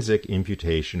extrinsic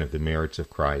imputation of the merits of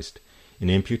Christ, an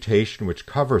imputation which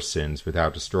covers sins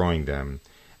without destroying them,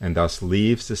 and thus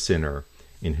leaves the sinner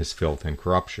in his filth and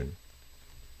corruption.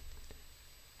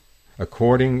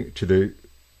 According to the,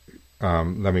 I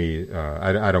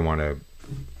don't want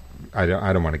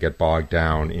to get bogged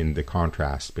down in the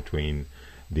contrast between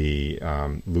the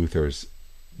Luther's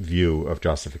view of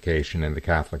justification and the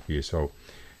Catholic view. So,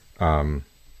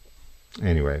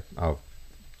 anyway,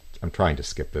 I'm trying to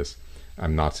skip this.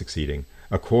 I'm not succeeding.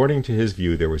 According to his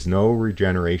view, there was no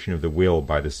regeneration of the will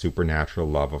by the supernatural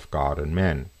love of God and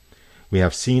men. We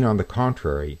have seen, on the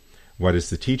contrary, what is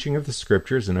the teaching of the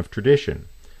Scriptures and of tradition.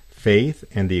 Faith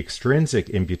and the extrinsic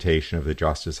imputation of the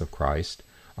justice of Christ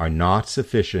are not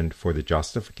sufficient for the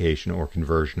justification or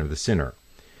conversion of the sinner.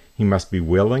 He must be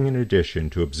willing, in addition,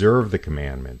 to observe the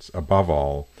commandments, above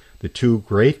all, the two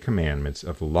great commandments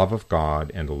of the love of God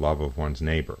and the love of one's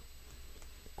neighbor.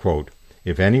 Quote,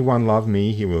 "If anyone love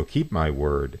me, he will keep my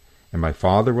word, and my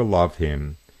Father will love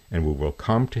him, and we will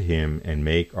come to him and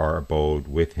make our abode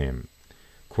with him."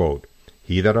 Quote,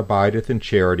 "He that abideth in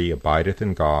charity abideth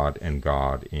in God, and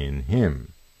God in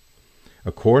him."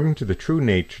 According to the true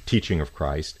teaching of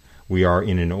Christ, we are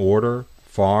in an order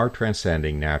far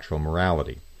transcending natural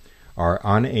morality. Our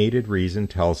unaided reason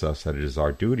tells us that it is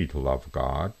our duty to love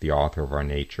God, the author of our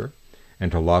nature,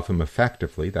 and to love him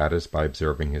effectively, that is, by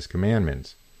observing his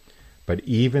commandments. But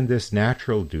even this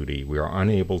natural duty we are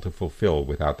unable to fulfill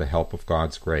without the help of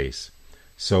God's grace.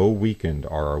 So weakened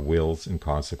are our wills in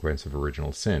consequence of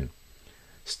original sin.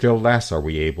 Still less are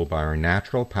we able by our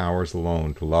natural powers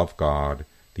alone to love God,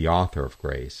 the author of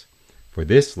grace. For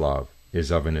this love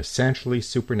is of an essentially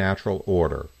supernatural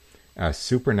order, as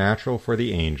supernatural for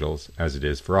the angels as it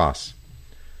is for us.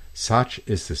 Such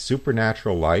is the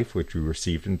supernatural life which we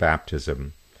received in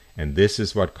baptism, and this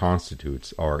is what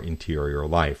constitutes our interior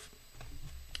life.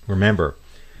 Remember,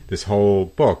 this whole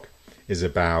book is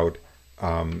about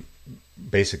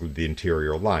basically the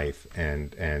interior life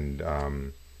and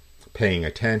paying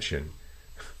attention,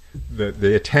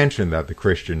 the attention that the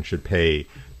Christian should pay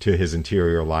to his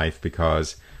interior life,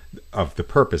 because of the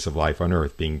purpose of life on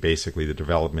earth being basically the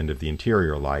development of the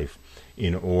interior life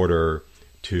in order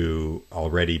to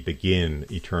already begin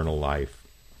eternal life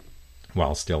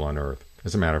while still on earth.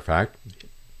 As a matter of fact, it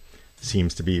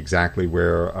seems to be exactly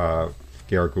where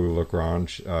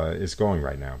Garrigou-Lagrange is going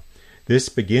right now. This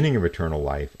beginning of eternal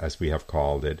life, as we have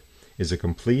called it, is a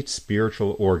complete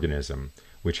spiritual organism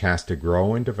which has to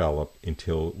grow and develop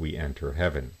until we enter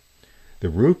heaven. The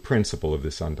root principle of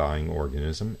this undying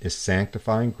organism is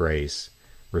sanctifying grace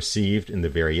received in the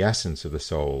very essence of the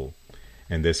soul,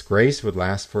 and this grace would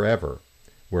last forever,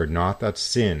 were it not that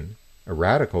sin, a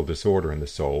radical disorder in the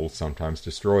soul, sometimes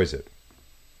destroys it.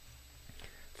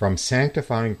 From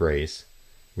sanctifying grace,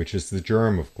 which is the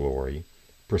germ of glory,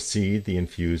 proceed the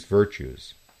infused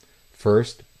virtues.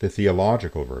 First, the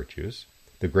theological virtues,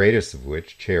 the greatest of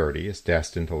which, charity, is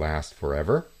destined to last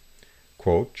forever.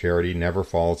 Quote, charity never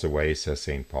falls away, says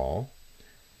St. Paul.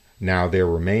 Now there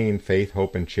remain faith,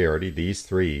 hope, and charity, these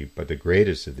three, but the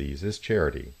greatest of these is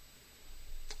charity.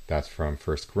 That's from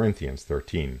 1 Corinthians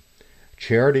 13.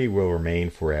 Charity will remain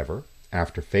forever,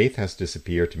 after faith has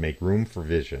disappeared to make room for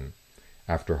vision,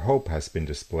 after hope has been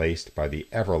displaced by the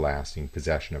everlasting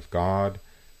possession of God,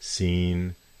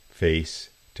 seen face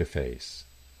to face.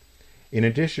 In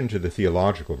addition to the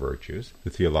theological virtues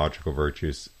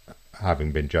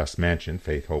having been just mentioned,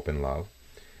 faith, hope, and love,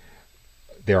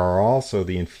 there are also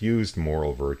the infused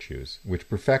moral virtues, which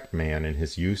perfect man in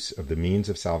his use of the means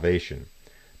of salvation,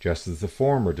 just as the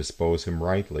former dispose him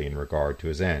rightly in regard to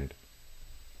his end.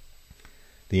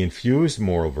 The infused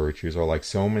moral virtues are like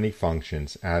so many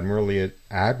functions admirably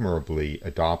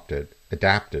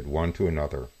adapted one to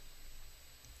another,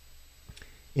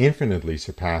 infinitely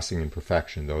surpassing in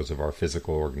perfection those of our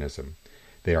physical organism.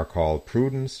 They are called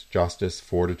prudence, justice,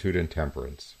 fortitude, and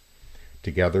temperance,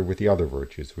 together with the other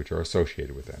virtues which are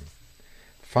associated with them.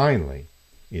 Finally,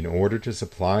 in order to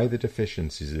supply the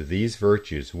deficiencies of these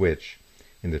virtues which,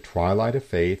 in the twilight of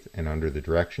faith and under the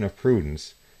direction of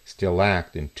prudence, still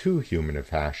act in too human a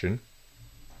fashion,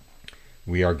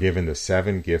 we are given the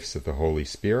 7 gifts of the Holy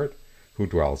Spirit, who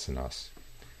dwells in us.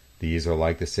 These are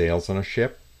like the sails on a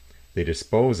ship. They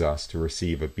dispose us to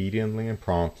receive obediently and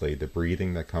promptly the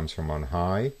breathing that comes from on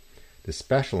high, the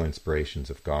special inspirations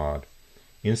of God,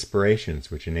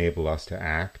 inspirations which enable us to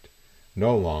act,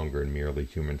 no longer in merely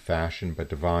human fashion, but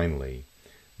divinely,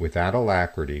 with that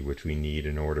alacrity which we need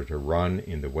in order to run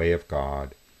in the way of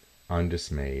God,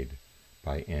 undismayed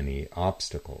by any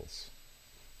obstacles.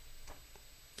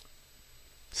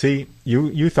 See,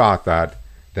 you thought that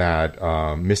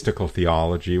mystical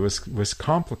theology was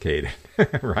complicated,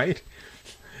 right?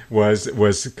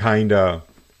 Was kind of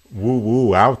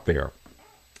woo-woo out there.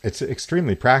 It's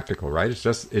extremely practical, right? It's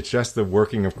just the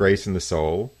working of grace in the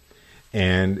soul,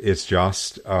 and it's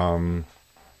just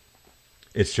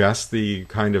the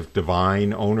kind of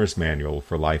divine owner's manual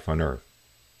for life on earth.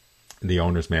 The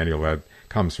owner's manual that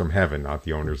comes from heaven, not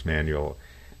the owner's manual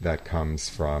that comes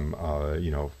from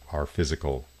our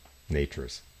physical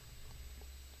natures.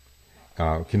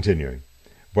 Continuing.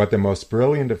 What the most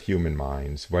brilliant of human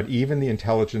minds, what even the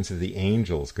intelligence of the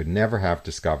angels could never have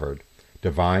discovered,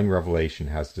 divine revelation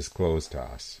has disclosed to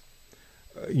us.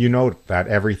 You note that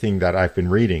everything that I've been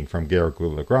reading from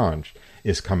Garrigou-Lagrange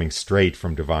is coming straight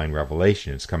from divine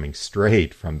revelation. It's coming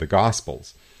straight from the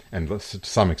Gospels, and to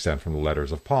some extent from the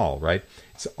letters of Paul, right?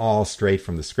 It's all straight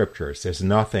from the Scriptures. There's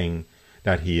nothing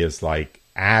that he is like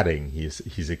adding.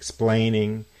 He's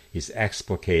explaining, he's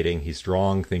explicating, he's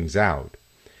drawing things out,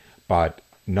 but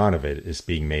none of it is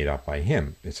being made up by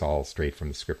him. It's all straight from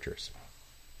the Scriptures.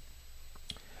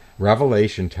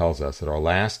 Revelation tells us that our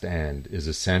last end is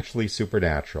essentially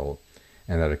supernatural,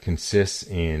 and that it consists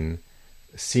in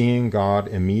seeing God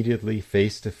immediately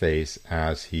face to face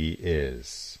as he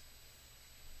is.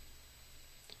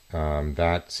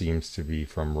 That seems to be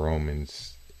from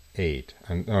Romans 8.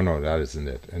 No, that isn't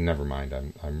it. Never mind,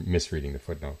 I'm misreading the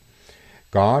footnote.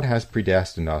 God has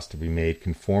predestined us to be made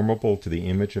conformable to the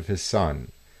image of his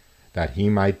Son, that he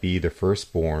might be the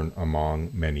firstborn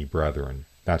among many brethren.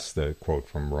 That's the quote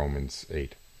from Romans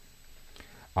 8.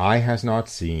 Eye has not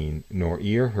seen, nor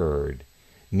ear heard,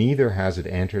 neither has it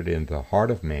entered into the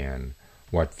heart of man,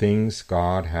 what things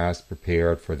God has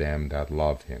prepared for them that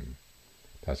love him.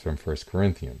 That's from 1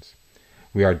 Corinthians.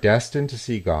 We are destined to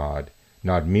see God,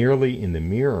 not merely in the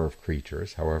mirror of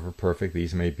creatures, however perfect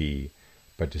these may be,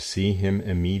 but to see him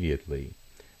immediately,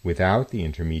 without the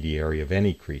intermediary of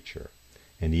any creature,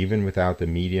 and even without the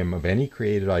medium of any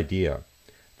created idea,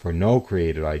 for no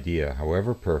created idea,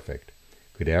 however perfect,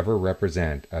 could ever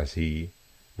represent as he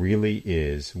really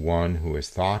is one who has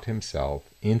thought himself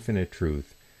infinite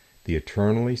truth, the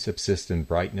eternally subsistent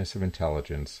brightness of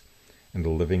intelligence, and the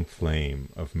living flame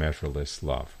of measureless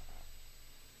love.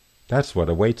 That's what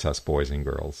awaits us, boys and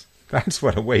girls. That's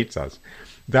what awaits us.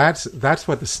 That's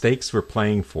what the stakes we're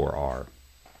playing for are.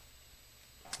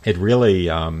 It really,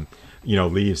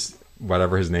 leaves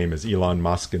whatever his name is, Elon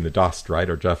Musk, in the dust, right?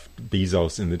 Or Jeff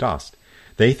Bezos in the dust.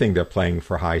 They think they're playing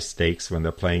for high stakes when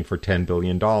they're playing for $10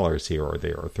 billion here or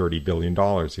there, or $30 billion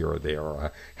here or there,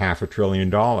 or $500 billion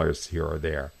here or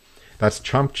there. That's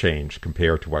chump change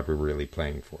compared to what we're really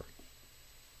playing for.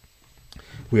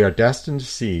 We are destined to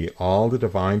see all the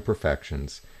divine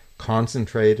perfections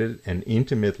concentrated and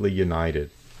intimately united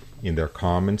in their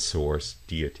common source,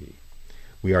 deity.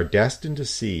 We are destined to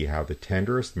see how the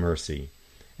tenderest mercy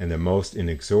and the most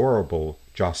inexorable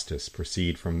justice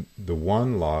proceed from the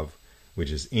one love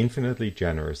which is infinitely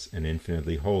generous and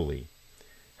infinitely holy,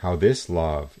 how this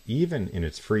love, even in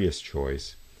its freest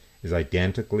choice, is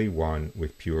identically one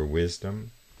with pure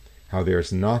wisdom, how there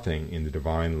is nothing in the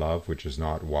divine love which is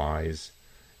not wise,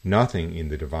 nothing in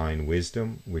the divine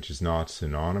wisdom which is not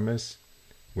synonymous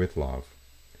with love.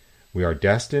 We are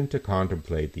destined to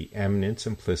contemplate the eminent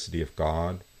simplicity of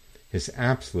God, his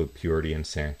absolute purity and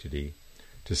sanctity,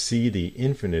 to see the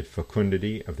infinite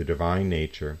fecundity of the divine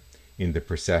nature in the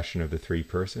procession of the three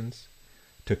persons,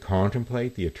 to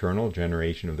contemplate the eternal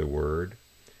generation of the Word,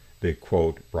 the,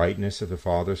 quote, brightness of the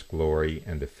Father's glory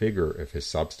and the figure of his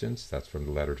substance, that's from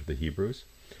the letter to the Hebrews,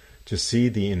 to see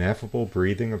the ineffable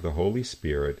breathing of the Holy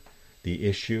Spirit, the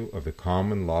issue of the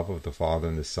common love of the Father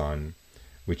and the Son,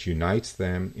 which unites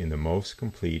them in the most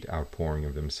complete outpouring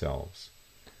of themselves.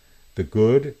 The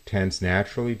good tends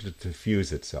naturally to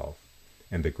diffuse itself,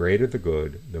 and the greater the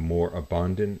good, the more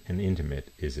abundant and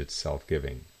intimate is its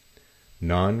self-giving.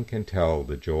 None can tell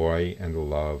the joy and the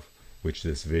love which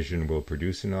this vision will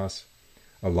produce in us,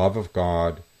 a love of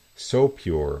God so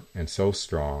pure and so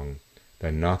strong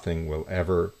that nothing will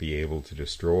ever be able to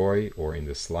destroy or in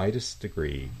the slightest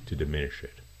degree to diminish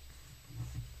it.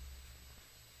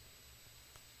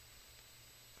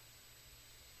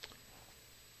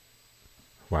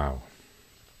 Wow.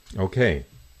 Okay.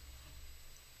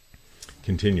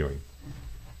 Continuing.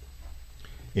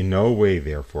 In no way,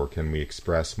 therefore, can we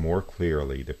express more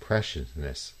clearly the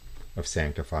preciousness of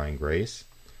sanctifying grace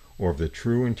or of the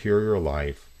true interior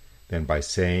life than by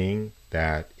saying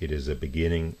that it is a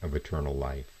beginning of eternal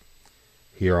life.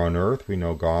 Here on earth we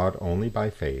know God only by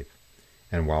faith,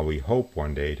 and while we hope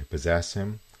one day to possess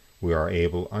him, we are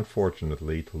able,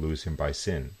 unfortunately, to lose him by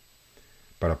sin.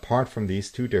 But apart from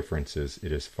these two differences,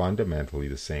 it is fundamentally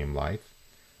the same life,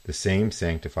 the same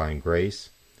sanctifying grace,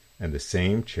 and the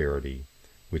same charity,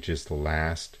 which is to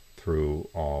last through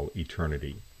all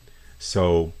eternity.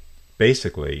 So,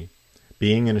 basically,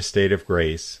 being in a state of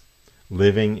grace,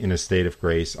 living in a state of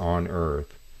grace on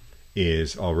earth,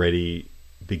 is already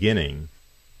beginning,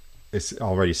 it's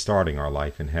already starting our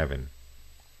life in heaven.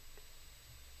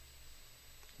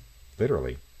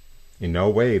 Literally. In no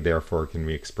way, therefore, can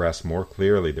we express more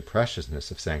clearly the preciousness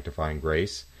of sanctifying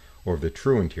grace or of the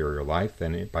true interior life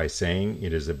than by saying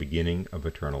it is a beginning of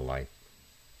eternal life.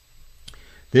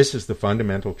 This is the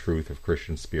fundamental truth of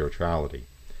Christian spirituality.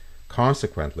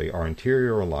 Consequently, our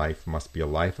interior life must be a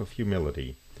life of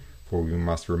humility, for we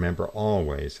must remember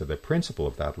always that the principle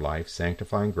of that life,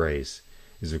 sanctifying grace,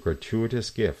 is a gratuitous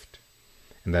gift,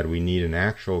 and that we need an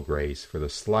actual grace for the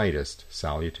slightest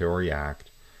salutary act,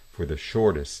 for the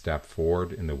shortest step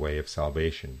forward in the way of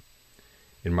salvation.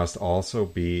 It must also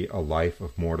be a life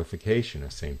of mortification,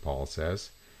 as St. Paul says.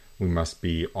 We must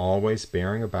be always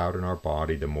bearing about in our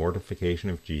body the mortification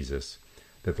of Jesus,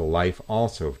 that the life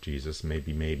also of Jesus may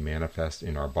be made manifest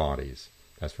in our bodies.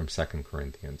 That's from 2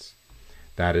 Corinthians.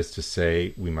 That is to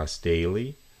say, we must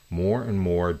daily, more and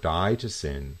more, die to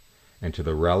sin and to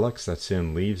the relics that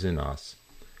sin leaves in us,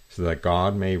 so that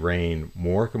God may reign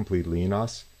more completely in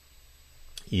us,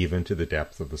 even to the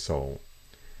depth of the soul.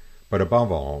 But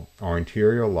above all, our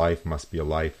interior life must be a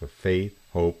life of faith,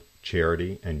 hope,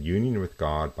 charity, and union with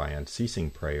God by unceasing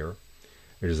prayer,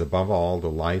 It is above all the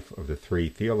life of the three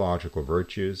theological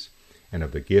virtues and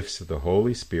of the gifts of the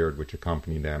Holy Spirit which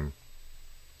accompany them,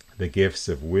 the gifts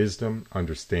of wisdom,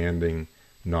 understanding,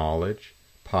 knowledge,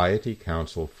 piety,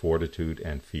 counsel, fortitude,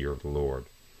 and fear of the Lord.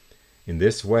 In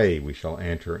this way we shall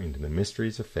enter into the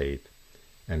mysteries of faith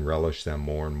and relish them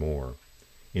more and more.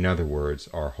 In other words,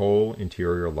 our whole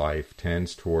interior life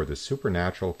tends toward the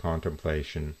supernatural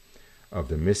contemplation of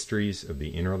the mysteries of the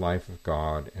inner life of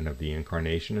God and of the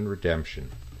incarnation and redemption.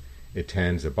 It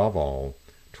tends, above all,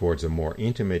 towards a more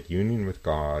intimate union with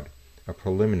God, a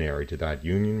preliminary to that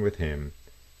union with Him,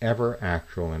 ever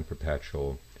actual and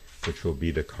perpetual, which will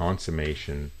be the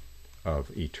consummation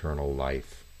of eternal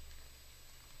life.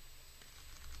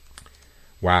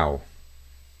 Wow.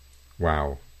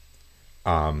 Wow.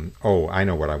 I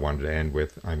know what I wanted to end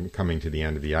with. I'm coming to the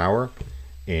end of the hour,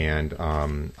 and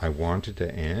I wanted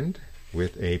to end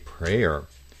with a prayer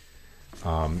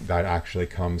that actually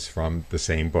comes from the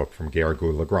same book, from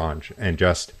Garrigou-Lagrange. And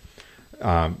just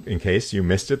in case you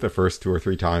missed it the first 2 or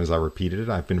 3 times I repeated it,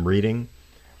 I've been reading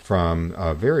from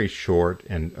a very short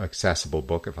and accessible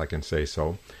book, if I can say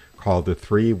so, called The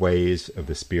 3 Ways of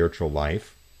the Spiritual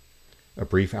Life, a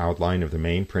brief outline of the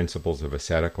main principles of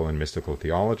ascetical and mystical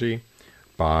theology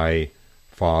by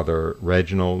Father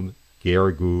Reginald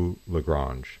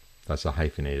Garrigou-Lagrange. That's a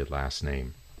hyphenated last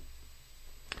name.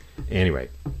 Anyway,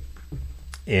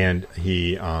 and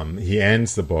he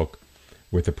ends the book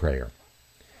with a prayer.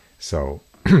 So,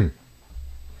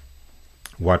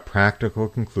 what practical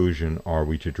conclusion are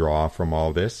we to draw from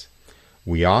all this?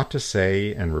 We ought to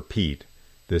say and repeat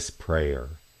this prayer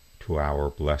to our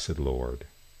blessed Lord.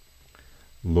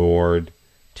 Lord,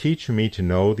 teach me to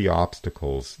know the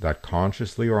obstacles that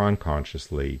consciously or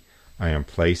unconsciously I am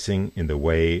placing in the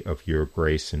way of your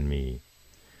grace in me.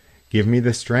 Give me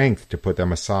the strength to put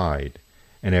them aside,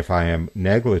 and if I am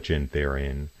negligent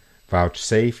therein,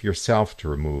 vouchsafe yourself to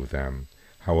remove them,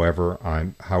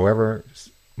 however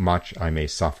much I may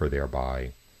suffer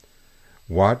thereby.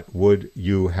 What would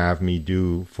you have me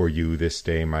do for you this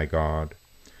day, my God?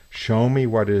 Show me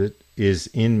what it is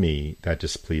in me that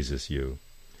displeases you.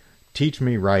 Teach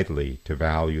me rightly to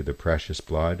value the precious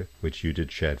blood which you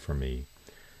did shed for me,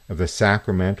 of the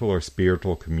sacramental or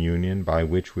spiritual communion by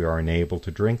which we are enabled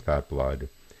to drink that blood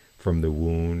from the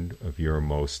wound of your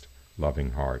most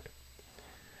loving heart.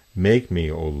 Make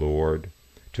me, O Lord,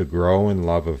 to grow in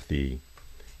love of thee.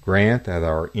 Grant that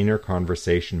our inner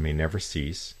conversation may never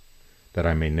cease, that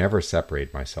I may never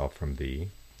separate myself from thee,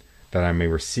 that I may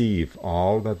receive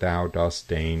all that thou dost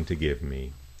deign to give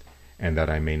me, and that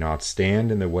I may not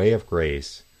stand in the way of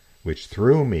grace, which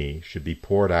through me should be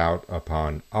poured out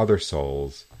upon other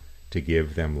souls to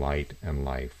give them light and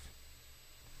life.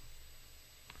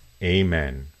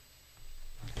 Amen.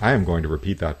 I am going to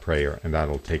repeat that prayer, and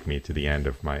that'll take me to the end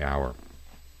of my hour.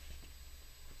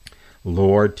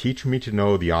 Lord, teach me to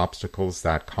know the obstacles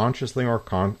that consciously or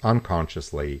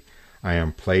unconsciously I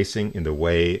am placing in the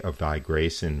way of thy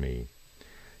grace in me.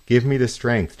 Give me the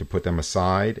strength to put them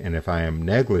aside, and if I am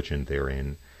negligent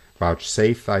therein,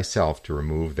 vouchsafe thyself to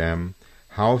remove them,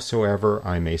 howsoever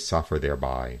I may suffer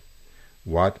thereby.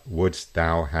 What wouldst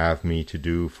thou have me to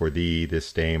do for thee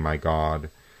this day, my God?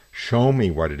 Show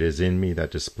me what it is in me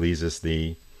that displeases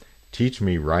thee. Teach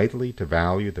me rightly to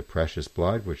value the precious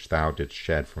blood which thou didst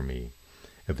shed for me,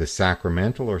 of the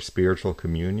sacramental or spiritual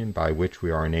communion by which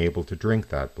we are enabled to drink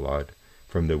that blood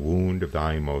from the wound of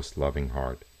thy most loving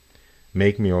heart.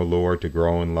 Make me, O Lord, to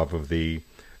grow in love of thee.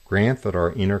 Grant that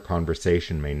our inner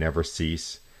conversation may never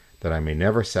cease, that I may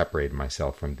never separate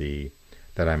myself from thee,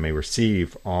 that I may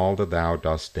receive all that thou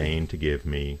dost deign to give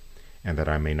me, and that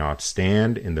I may not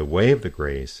stand in the way of the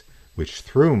grace which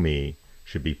through me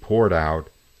should be poured out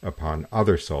upon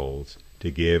other souls to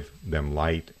give them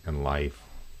light and life.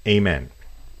 Amen.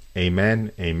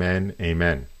 Amen, amen,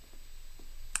 amen.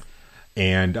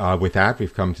 And with that,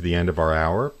 we've come to the end of our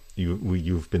hour.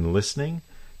 You've been listening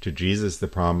to Jesus, the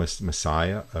Promised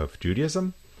Messiah of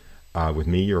Judaism, with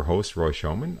me, your host, Roy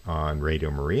Schoeman, on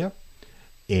Radio Maria.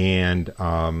 And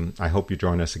I hope you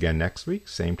join us again next week,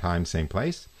 same time, same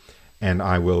place. And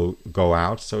I will go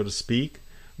out, so to speak,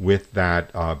 with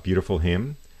that beautiful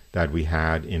hymn that we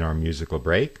had in our musical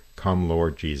break, Come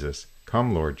Lord Jesus,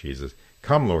 Come Lord Jesus,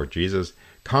 Come Lord Jesus,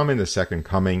 come in the second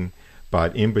coming,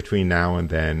 but in between now and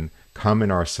then, come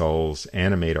in our souls,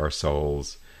 animate our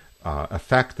souls,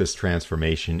 affect this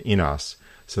transformation in us,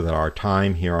 so that our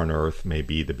time here on earth may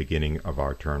be the beginning of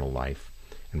our eternal life.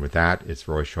 And with that, it's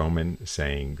Roy Schoeman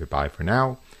saying goodbye for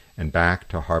now, and back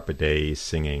to Harpa Dei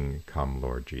singing Come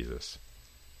Lord Jesus.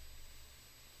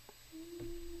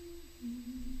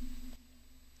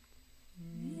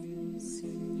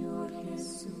 Señor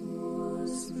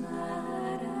Jesús,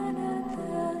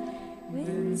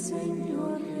 ven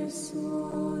Señor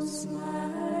Jesús,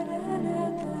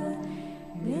 Maranatha,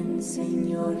 ven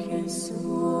Señor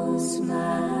Jesús,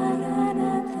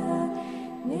 Maranatha,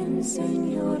 ven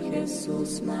Señor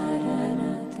Jesús,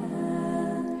 Maranatha,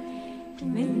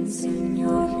 ven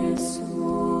Señor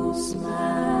Jesús,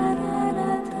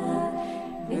 Maranatha,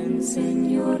 ven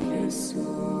Señor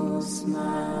Jesús,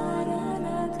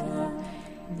 Maranatha,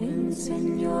 ven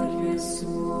Señor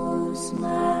Jesús,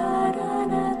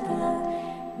 Maranatha,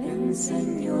 ven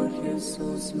Señor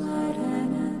Jesús,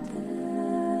 Maranatha.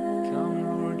 Come,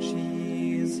 Lord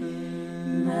Jesus.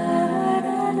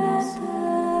 Maranatha,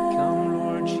 Come,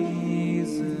 Lord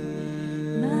Jesus.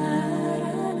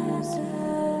 Maranatha,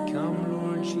 Come,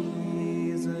 Lord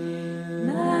Jesus.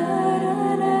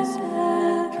 Maranatha,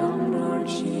 Come, Lord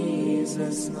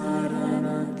Jesus.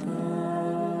 Maranatha.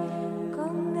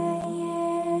 come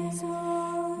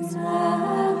Jesus,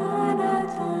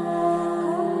 Maranatha,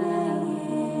 come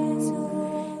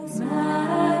Jesus,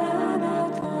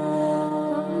 Maranatha,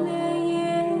 come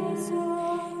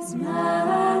Jesus,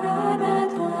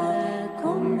 Maranatha,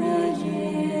 come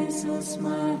Jesus,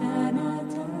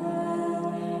 Maranatha,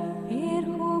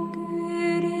 ergo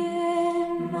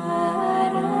Kyrie,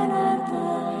 Maranatha,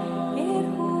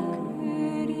 ergo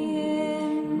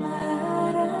Kyrie,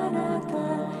 Maranatha,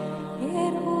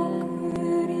 ergo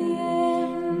Kyrie,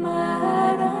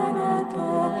 Maranatha,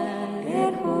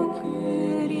 ergo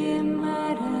Kyrie,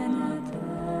 Maranatha.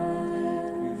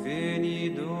 Veni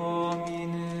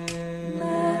Domine.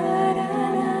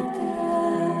 Maranatha,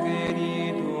 Veni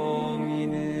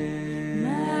Domine.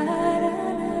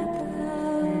 Maranatha,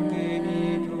 Veni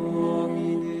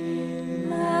Domine.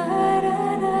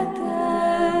 Maranatha,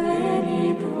 veni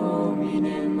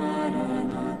Domine,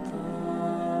 Maranatha.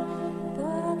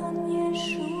 Domnul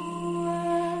Yeshua,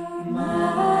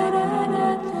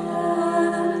 Maranatha,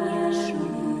 Domnul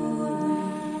Yeshua,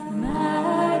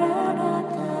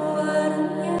 Maranatha,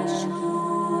 Domnul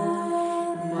Yeshua,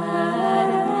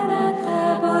 Maranatha,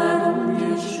 Domnul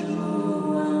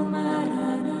Yeshua,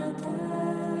 Maranatha.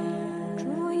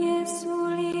 Tru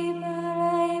Iesul iba,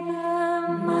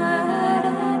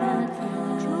 Maranatha,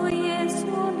 Tru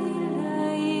Iesul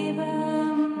iba,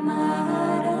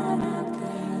 Maranatha,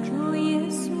 Tru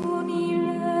Iesul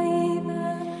iba,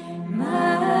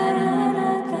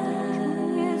 Maranatha, Tru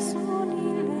Iesul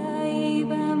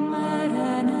iba,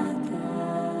 Maranatha.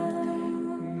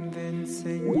 Ven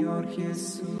Señor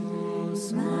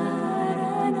Jesús.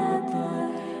 Maranatha,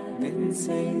 ven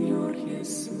Señor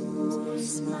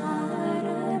Jesús,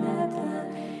 Maranatha,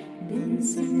 ven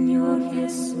Señor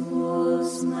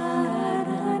Jesús,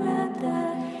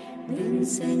 Maranatha, ven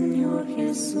Señor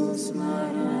Jesús,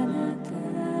 Maranatha,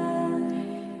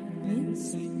 ven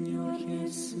Señor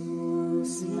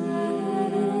Jesús,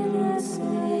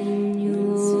 Maranatha,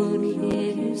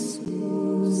 Señor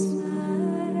Jesús,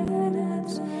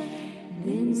 Maranatha.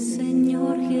 Ven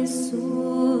Señor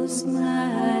Jesús,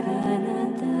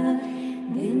 Maranatha,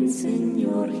 ven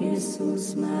Señor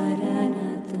Jesús,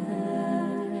 Maranatha,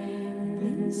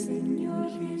 ven Señor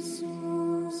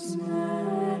Jesús,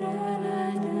 Maranatha,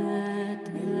 ven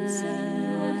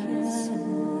Señor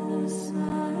Jesús,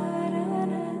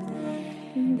 Maranatha,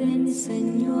 ven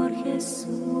Señor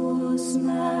Jesús,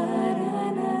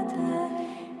 Maranatha,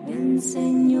 ven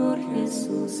Señor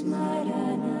Jesús,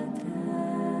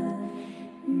 Maranatha.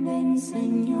 Ven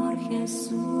Señor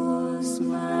Jesús,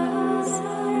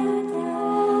 Maranatha,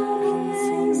 ven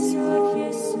Señor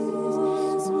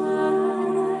Jesús,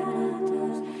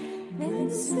 Maranatha,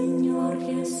 ven Señor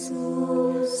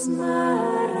Jesús,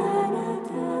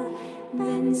 Maranatha,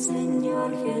 ven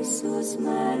Señor Jesús,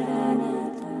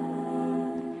 Maranatha,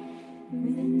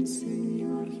 ven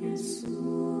Señor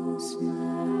Jesús,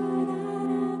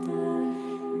 Maranatha,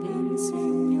 ven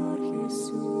Señor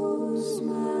Jesús,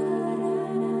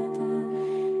 Maranatha,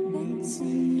 ven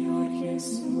Señor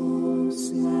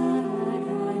Jesús,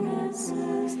 Maranatha,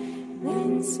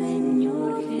 ven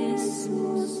Señor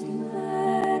Jesús, Maranatha.